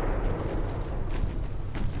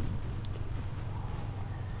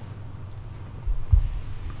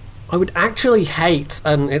 I would actually hate,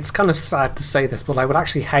 and it's kind of sad to say this, but I would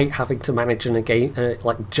actually hate having to manage an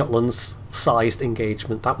like Jutland's-sized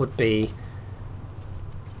engagement. That would be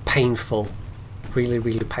painful, really,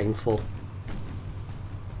 really painful.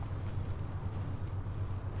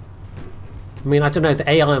 I mean, I don't know, the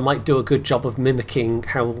AI might do a good job of mimicking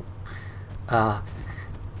how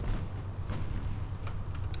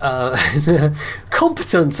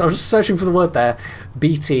competent, I was searching for the word there,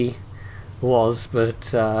 BT was,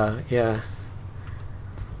 but yeah.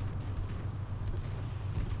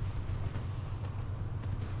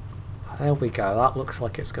 There we go, that looks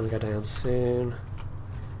like it's going to go down soon.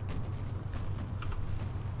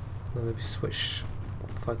 Then maybe switch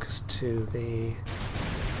focus to the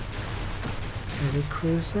heavy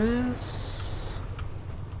cruisers.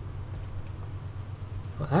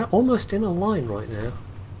 Well, they're almost in a line right now.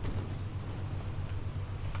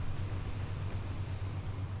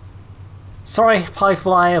 Sorry, Pie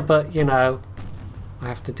Flyer, but you know, I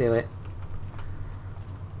have to do it.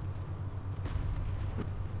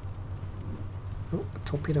 Oh,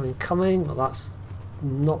 torpedo incoming, but that's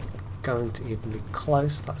not going to even be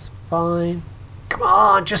close. That's fine. Come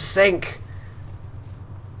on, just sink!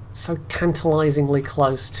 So tantalizingly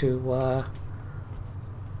close to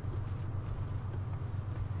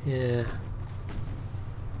yeah.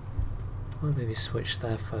 I'll maybe switch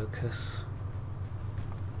their focus.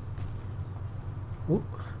 Ooh.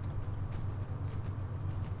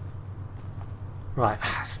 Right,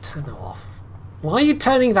 let's turn that off. Why are you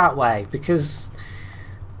turning that way? Because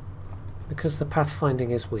the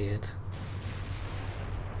pathfinding is weird.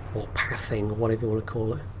 Or pathing, or whatever you want to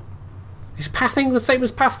call it. Is pathing the same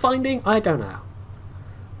as pathfinding? I don't know.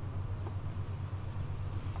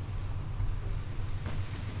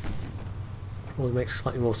 Probably makes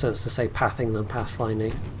slightly more sense to say pathing than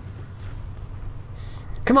pathfinding.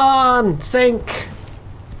 Come on! Sink!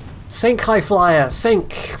 Sink, High Flyer!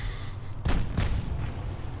 Sink!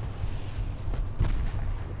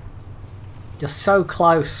 You're so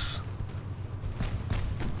close.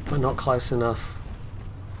 But not close enough.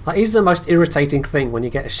 That is the most irritating thing when you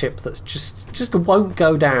get a ship that's just won't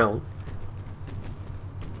go down.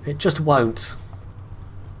 It just won't.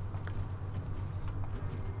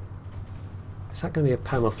 Is that going to be a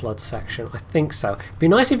permaflood section? I think so. It'd be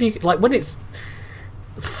nice if you, like, when it's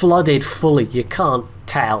flooded fully, you can't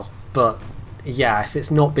tell. But yeah, if it's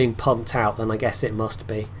not being pumped out, then I guess it must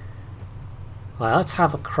be. Right, let's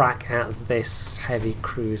have a crack at this heavy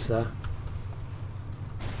cruiser.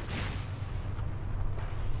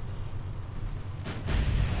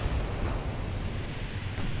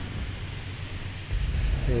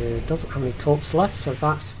 It doesn't have any torps left, so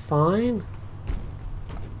that's fine.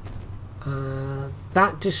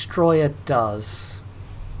 That destroyer does.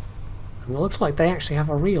 And it looks like they actually have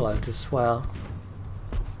a reload as well.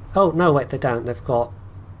 Oh, no, wait, they don't. They've got...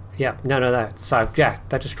 Yeah, no. So, yeah,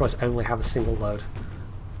 their destroyers only have a single load.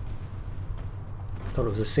 I thought it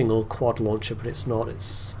was a single quad launcher, but it's not.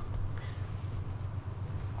 It's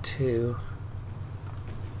two.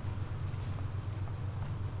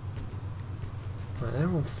 Right, they're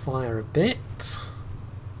on fire a bit.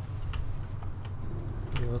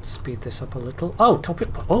 We want to speed this up a little. Oh, top it.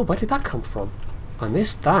 Oh, where did that come from? I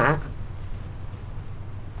missed that.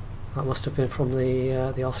 That must have been from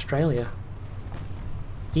the Australia.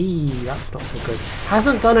 That's not so good.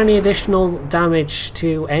 Hasn't done any additional damage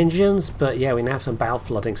to engines, but yeah, we now have some bow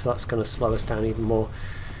flooding, so that's going to slow us down even more.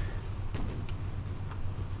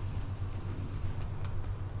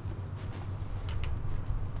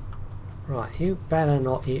 Right, you better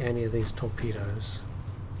not eat any of these torpedoes.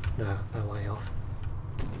 No, they're way off.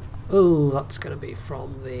 Ooh, that's going to be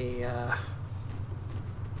from the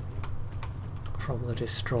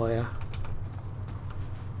destroyer.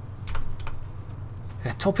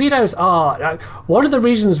 Yeah, torpedoes are one of the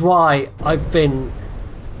reasons why I've been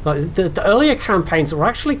the earlier campaigns were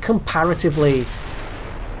actually comparatively,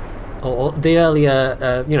 or the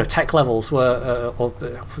earlier tech levels were,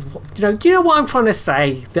 you know what I'm trying to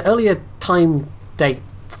say. The earlier time date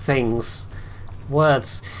things,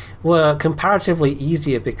 words were comparatively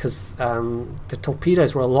easier because the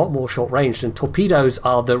torpedoes were a lot more short ranged, and torpedoes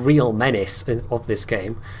are the real menace of this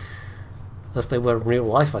game, as they were in real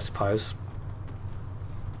life, I suppose,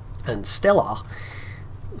 and still are.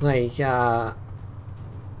 They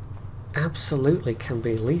absolutely can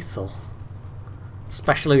be lethal,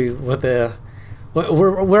 especially with the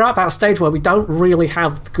we're at that stage where we don't really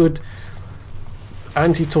have good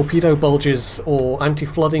anti-torpedo bulges or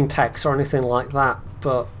anti-flooding techs or anything like that,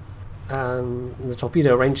 but the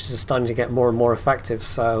torpedo ranges are starting to get more and more effective,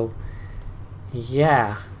 so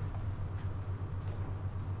yeah.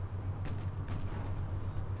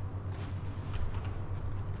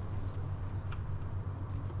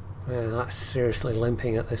 Yeah, that's seriously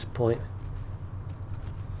limping at this point.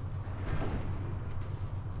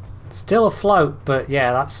 Still afloat, but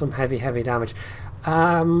yeah, that's some heavy damage.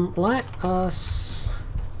 Let us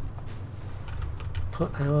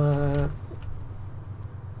put our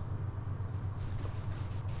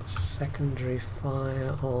secondary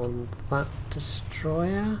fire on that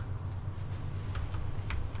destroyer.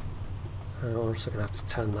 We're also going to have to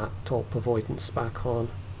turn that torp avoidance back on.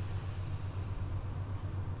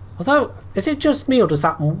 Although, is it just me, or does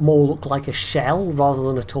that more look like a shell rather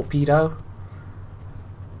than a torpedo?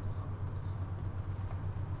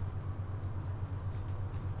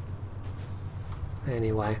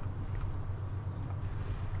 Anyway,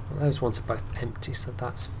 well, those ones are both empty, so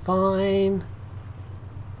that's fine.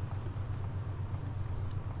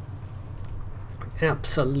 I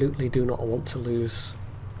absolutely do not want to lose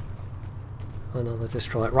another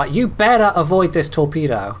destroyer. Right, you better avoid this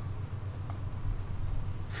torpedo,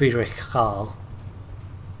 Friedrich Karl.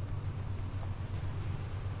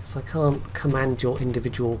 Because I can't command your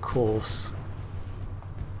individual course,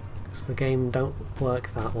 because the game don't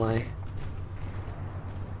work that way.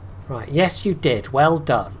 Right, yes you did, well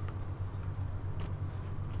done.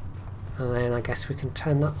 And then I guess we can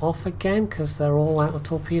turn that off again because they're all out of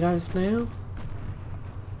torpedoes now.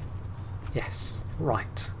 Yes,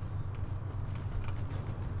 right.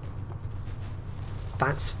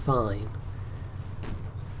 That's fine.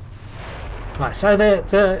 Right, so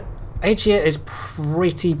the Aegea is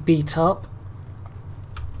pretty beat up,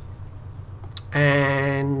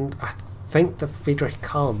 and I think the Friedrich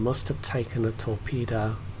Karl must have taken a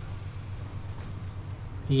torpedo.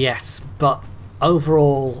 Yes, but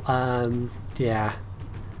overall, yeah.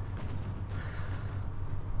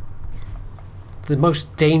 The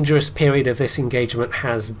most dangerous period of this engagement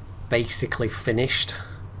has basically finished.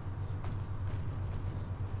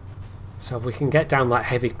 So if we can get down that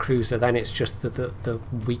heavy cruiser, then it's just the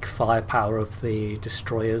weak firepower of the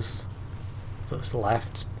destroyers that's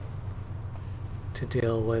left to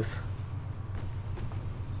deal with.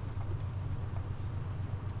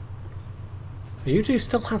 You do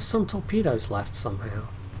still have some torpedoes left somehow.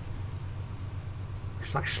 We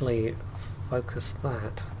should actually focus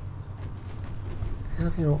that. How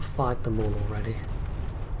have you not fired them all already?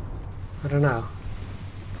 I don't know.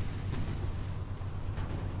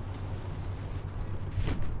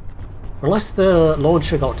 Unless the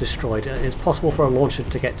launcher got destroyed, it is possible for a launcher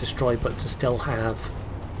to get destroyed but to still have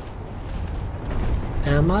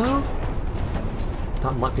ammo?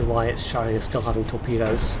 That might be why it's showing us still having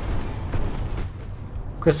torpedoes.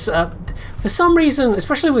 Because for some reason,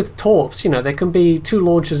 especially with torps, you know, there can be two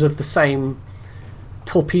launchers of the same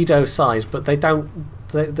torpedo size, but they don't.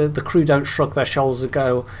 The crew don't shrug their shoulders and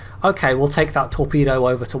go, "Okay, we'll take that torpedo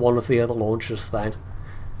over to one of the other launchers then."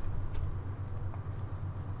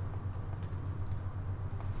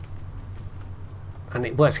 And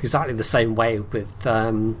it works exactly the same way with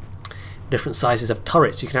different sizes of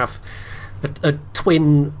turrets. You can have a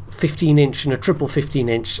twin 15-inch and a triple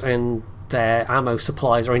 15-inch, and their ammo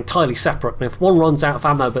supplies are entirely separate, and if one runs out of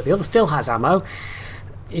ammo but the other still has ammo,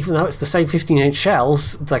 even though it's the same 15-inch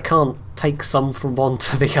shells, they can't take some from one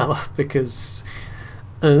to the other because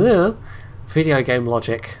video game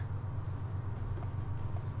logic.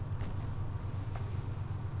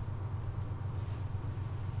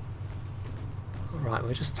 Right,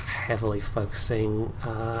 we're just heavily focusing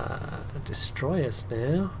destroyers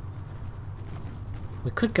now.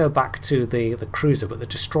 We could go back to the cruiser, but the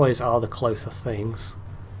destroyers are the closer things.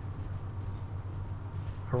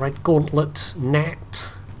 A Red Gauntlet, Nat,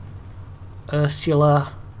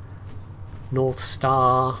 Ursula, North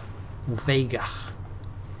Star, Vega.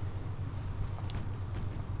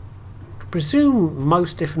 I presume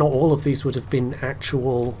most, if not all, of these would have been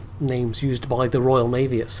actual names used by the Royal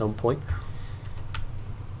Navy at some point.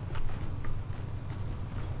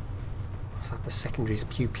 So the secondaries,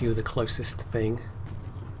 Pew Pew, the closest thing.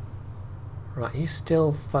 Right, are you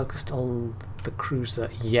still focused on the cruiser?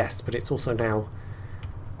 Yes, but it's also now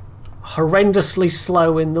horrendously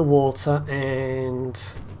slow in the water, and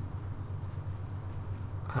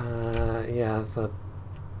yeah, the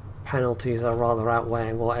penalties are rather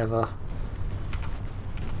outweighing whatever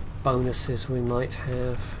bonuses we might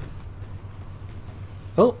have.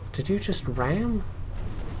 Oh, did you just ram?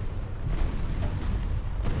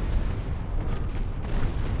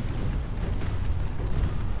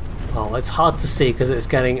 Oh, it's hard to see because it's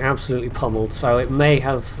getting absolutely pummeled, so it may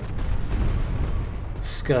have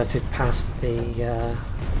skirted past the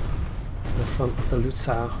front of the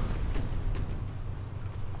Lutzow.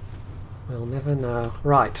 We'll never know.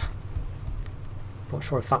 Right. Not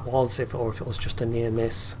sure if that was or if it was just a near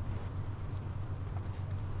miss.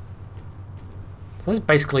 So that's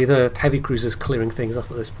basically the heavy cruisers clearing things up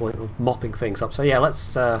at this point, or mopping things up. So yeah,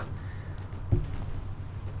 let's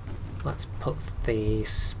put the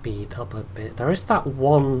speed up a bit. There is that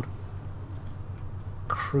one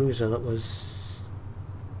cruiser that was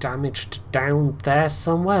damaged down there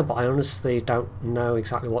somewhere, but I honestly don't know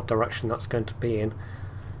exactly what direction that's going to be in.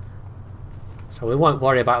 So we won't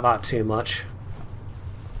worry about that too much.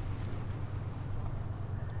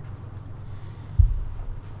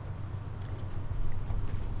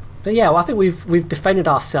 But yeah, well, I think we've defended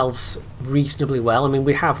ourselves reasonably well. I mean,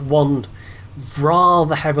 we have one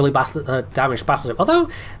rather heavily damaged battleship. Although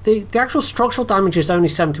the actual structural damage is only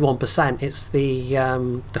 71%, it's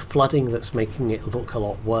the flooding that's making it look a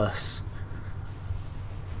lot worse.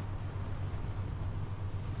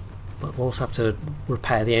 But we'll also have to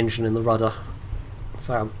repair the engine and the rudder.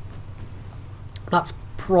 So that's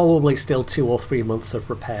probably still 2 or 3 months of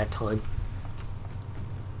repair time.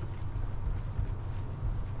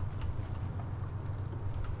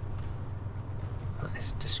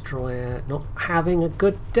 This destroyer not having a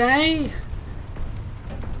good day.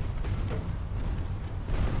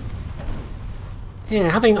 Yeah,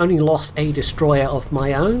 having only lost a destroyer of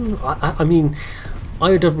my own, I mean, I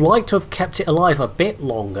would have liked to have kept it alive a bit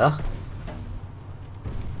longer.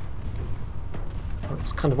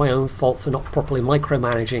 It's kind of my own fault for not properly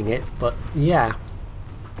micromanaging it, but yeah.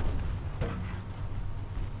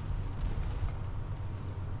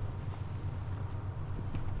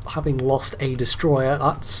 Having lost a destroyer,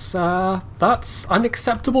 that's an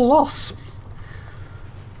acceptable loss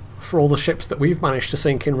for all the ships that we've managed to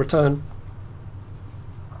sink in return.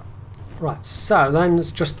 Right, so then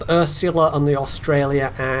it's just the Ursula and the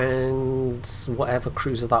Australia and whatever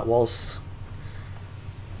cruiser that was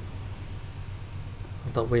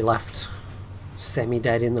that we left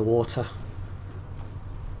semi-dead in the water.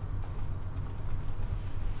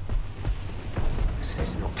 This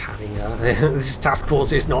is not having a this task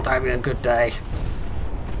force is not having a good day.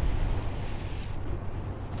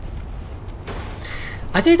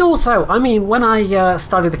 I did also, I mean, when I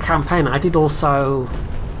started the campaign, I did also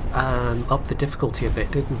up the difficulty a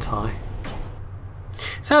bit, didn't I?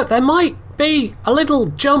 So there might be a little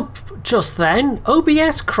jump just then.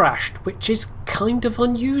 OBS crashed, which is kind of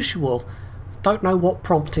unusual. Don't know what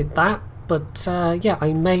prompted that, but yeah,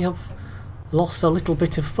 I may have lost a little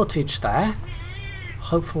bit of footage there.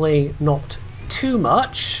 Hopefully not too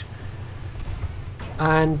much.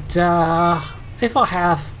 And if I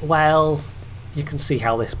have, well, you can see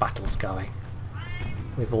how this battle's going.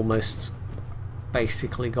 We've almost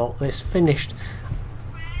basically got this finished.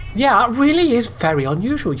 Yeah, it really is very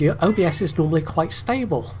unusual. Your OBS is normally quite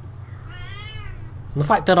stable. And the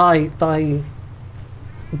fact that I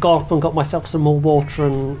got up and got myself some more water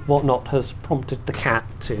and whatnot has prompted the cat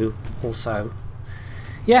to also...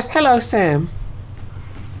 Yes, hello Sam.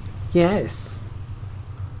 Yes.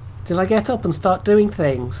 Did I get up and start doing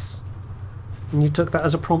things? And you took that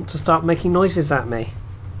as a prompt to start making noises at me?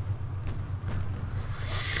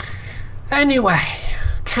 Anyway,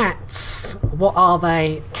 cats. What are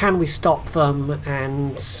they? Can we stop them?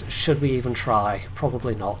 And should we even try?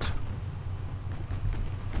 Probably not.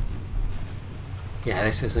 Yeah,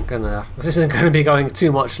 this isn't gonna be going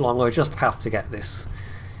too much longer. We just have to get this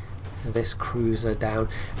cruiser down.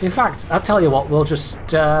 In fact, I'll tell you what, we'll just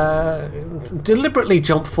deliberately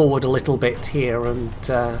jump forward a little bit here and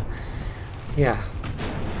yeah.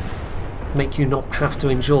 make you not have to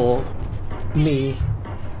endure me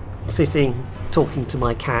sitting talking to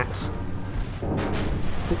my cat,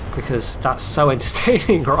 because that's so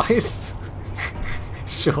entertaining, right?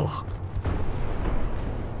 Sure.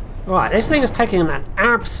 Right, this thing is taking an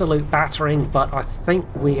absolute battering, but I think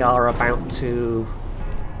we are about to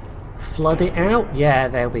flood it out. Yeah,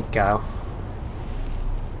 there we go.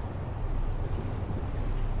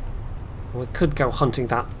 We could go hunting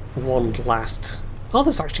that one last... Oh,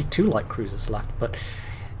 there's actually 2 light cruisers left, but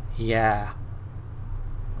yeah.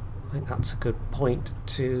 I think that's a good point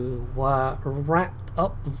to wrap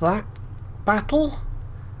up that battle.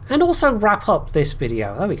 And also wrap up this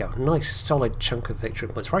video. There we go. Nice solid chunk of victory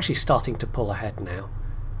points. We're actually starting to pull ahead now.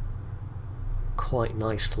 Quite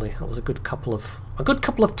nicely. That was a good couple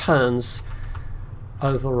of turns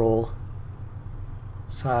overall.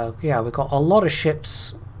 So yeah, we've got a lot of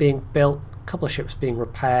ships being built, a couple of ships being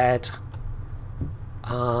repaired.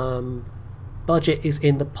 Budget is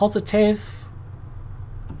in the positive.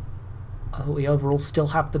 I thought we overall still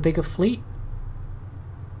have the bigger fleet.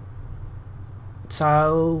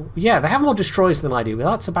 So yeah, they have more destroyers than I do, but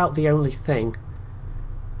that's about the only thing.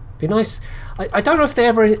 Be nice. I don't know if they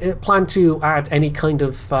ever plan to add any kind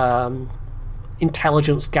of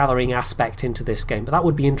intelligence gathering aspect into this game, but that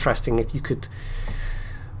would be interesting if you could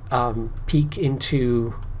peek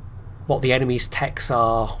into what the enemy's techs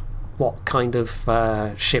are, what kind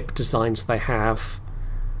of ship designs they have.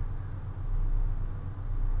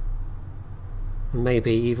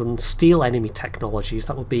 Maybe even steal enemy technologies.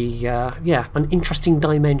 That would be, yeah, an interesting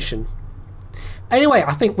dimension. Anyway,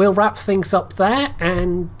 I think we'll wrap things up there,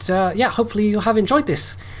 and yeah, hopefully you have enjoyed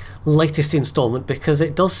this latest installment, because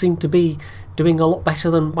it does seem to be doing a lot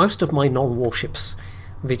better than most of my non-warships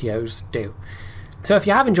videos do. So if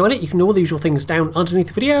you have enjoyed it, you can do all the usual things down underneath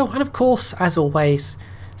the video, and of course, as always,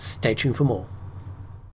 stay tuned for more.